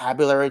and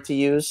vocabulary to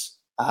use.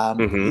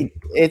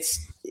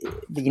 It's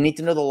you need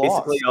to know the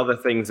laws. Basically, all the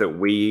things that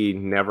we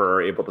never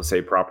are able to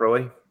say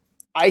properly.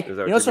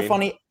 What's so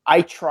funny?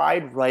 I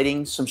tried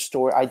writing some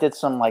story. I did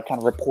some like kind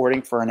of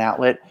reporting for an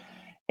outlet,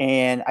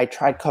 and I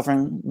tried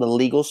covering the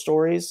legal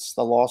stories,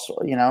 the law,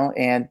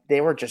 and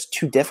they were just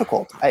too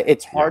difficult.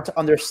 It's hard to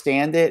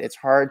understand it. It's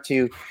hard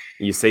to.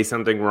 You say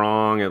something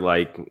wrong,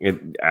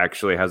 it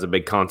actually has a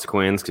big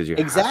consequence because you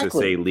have to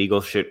say legal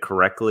shit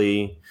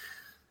correctly.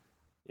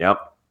 Yep.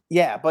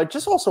 Yeah, but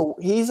just also,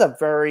 he's a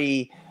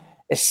very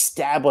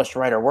established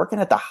writer working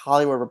at the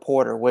Hollywood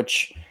Reporter,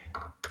 which,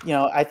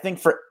 I think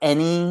for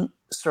any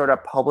sort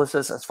of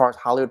publicist, as far as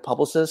Hollywood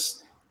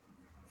publicists,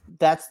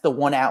 that's the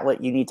one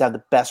outlet you need to have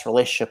the best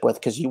relationship with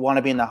because you want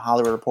to be in the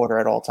Hollywood Reporter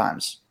at all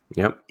times.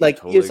 Yep.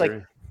 Totally it's agree.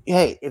 Like,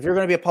 hey, if you're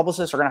going to be a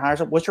publicist or going to hire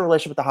someone, what's your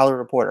relationship with the Hollywood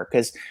Reporter?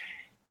 Because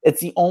it's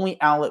the only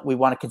outlet we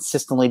want to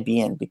consistently be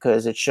in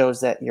because it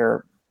shows that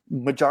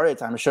majority of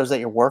the time, it shows that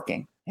you're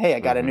working. Hey,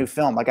 I got a new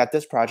film. I got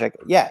this project.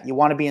 Yeah, you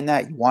want to be in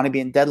that. You want to be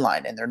in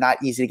Deadline, and they're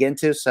not easy to get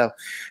into. So,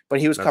 but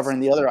he was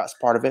covering the other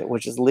part of it,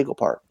 which is the legal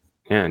part.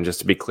 Yeah, and just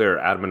to be clear,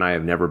 Adam and I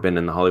have never been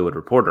in the Hollywood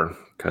Reporter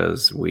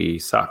because we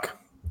suck.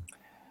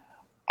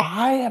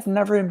 I have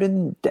never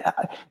been.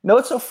 No,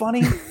 it's so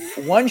funny.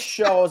 One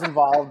show I was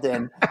involved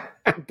in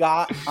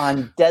got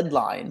on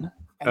Deadline,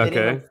 and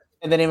they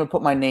didn't even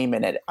put my name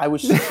in it. I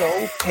was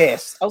so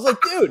pissed. I was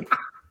like, dude,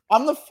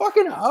 I'm the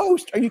fucking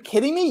host. Are you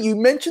kidding me? You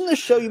mentioned the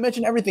show, you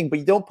mentioned everything, but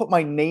you don't put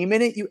my name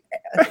in it.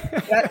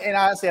 And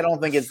honestly, I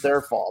don't think it's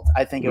their fault.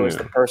 I think it was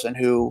the person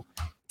who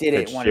did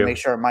it wanted to make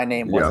sure my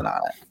name wasn't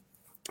on it.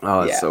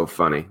 Oh, it's so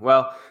funny.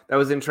 Well, that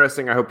was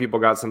interesting. I hope people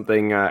got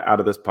something out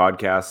of this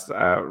podcast.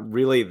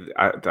 Really,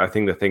 I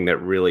think the thing that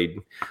really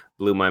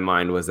blew my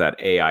mind was that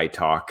AI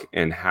talk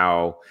and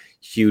how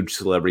huge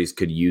celebrities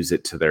could use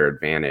it to their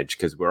advantage,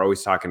 because we're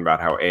always talking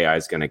about how AI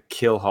is going to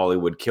kill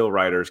Hollywood, kill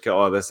writers, kill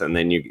all this, and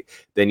then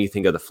you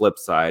think of the flip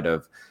side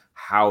of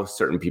how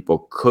certain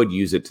people could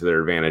use it to their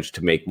advantage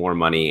to make more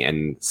money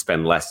and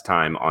spend less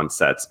time on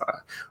sets.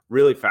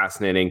 Really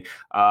fascinating.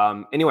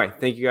 Anyway,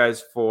 thank you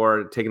guys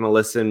for taking a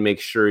listen. Make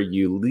sure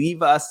you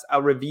leave us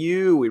a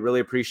review. We really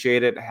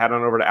appreciate it. Head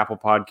on over to Apple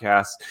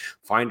Podcasts,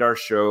 find our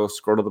show,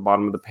 scroll to the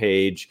bottom of the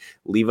page,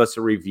 leave us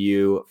a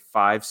review,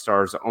 5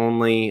 stars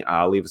only.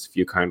 Leave us a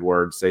few kind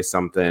words, say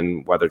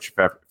something, whether it's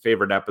your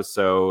favorite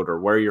episode or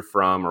where you're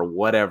from or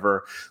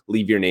whatever.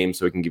 Leave your name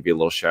so we can give you a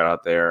little shout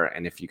out there.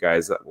 And if you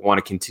guys want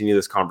to continue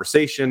this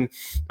conversation,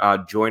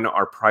 join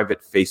our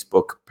private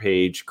Facebook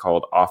page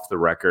called Off the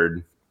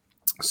Record.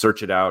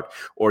 Search it out,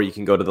 or you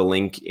can go to the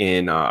link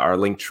in our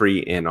link tree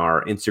in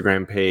our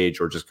Instagram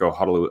page, or just go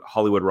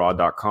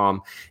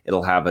HollywoodRaw.com.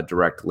 It'll have a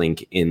direct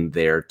link in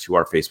there to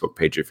our Facebook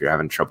page if you're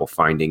having trouble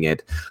finding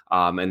it.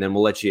 And then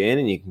we'll let you in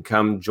and you can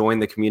come join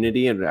the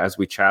community. And as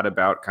we chat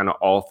about kind of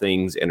all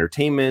things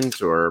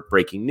entertainment or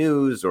breaking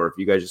news, or if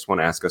you guys just want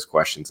to ask us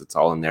questions, it's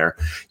all in there.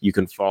 You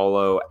can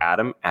follow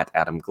Adam at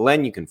Adam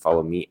Glenn. You can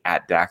follow me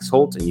at Dax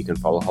Holt, and you can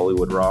follow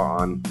Hollywood Raw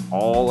on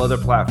all other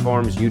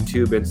platforms,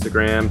 YouTube,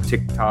 Instagram,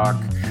 TikTok,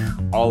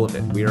 all of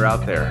it. We are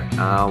out there.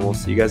 We'll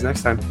see you guys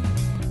next time.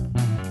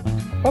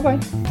 Bye-bye.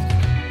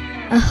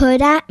 A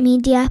Huda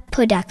Media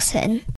Production.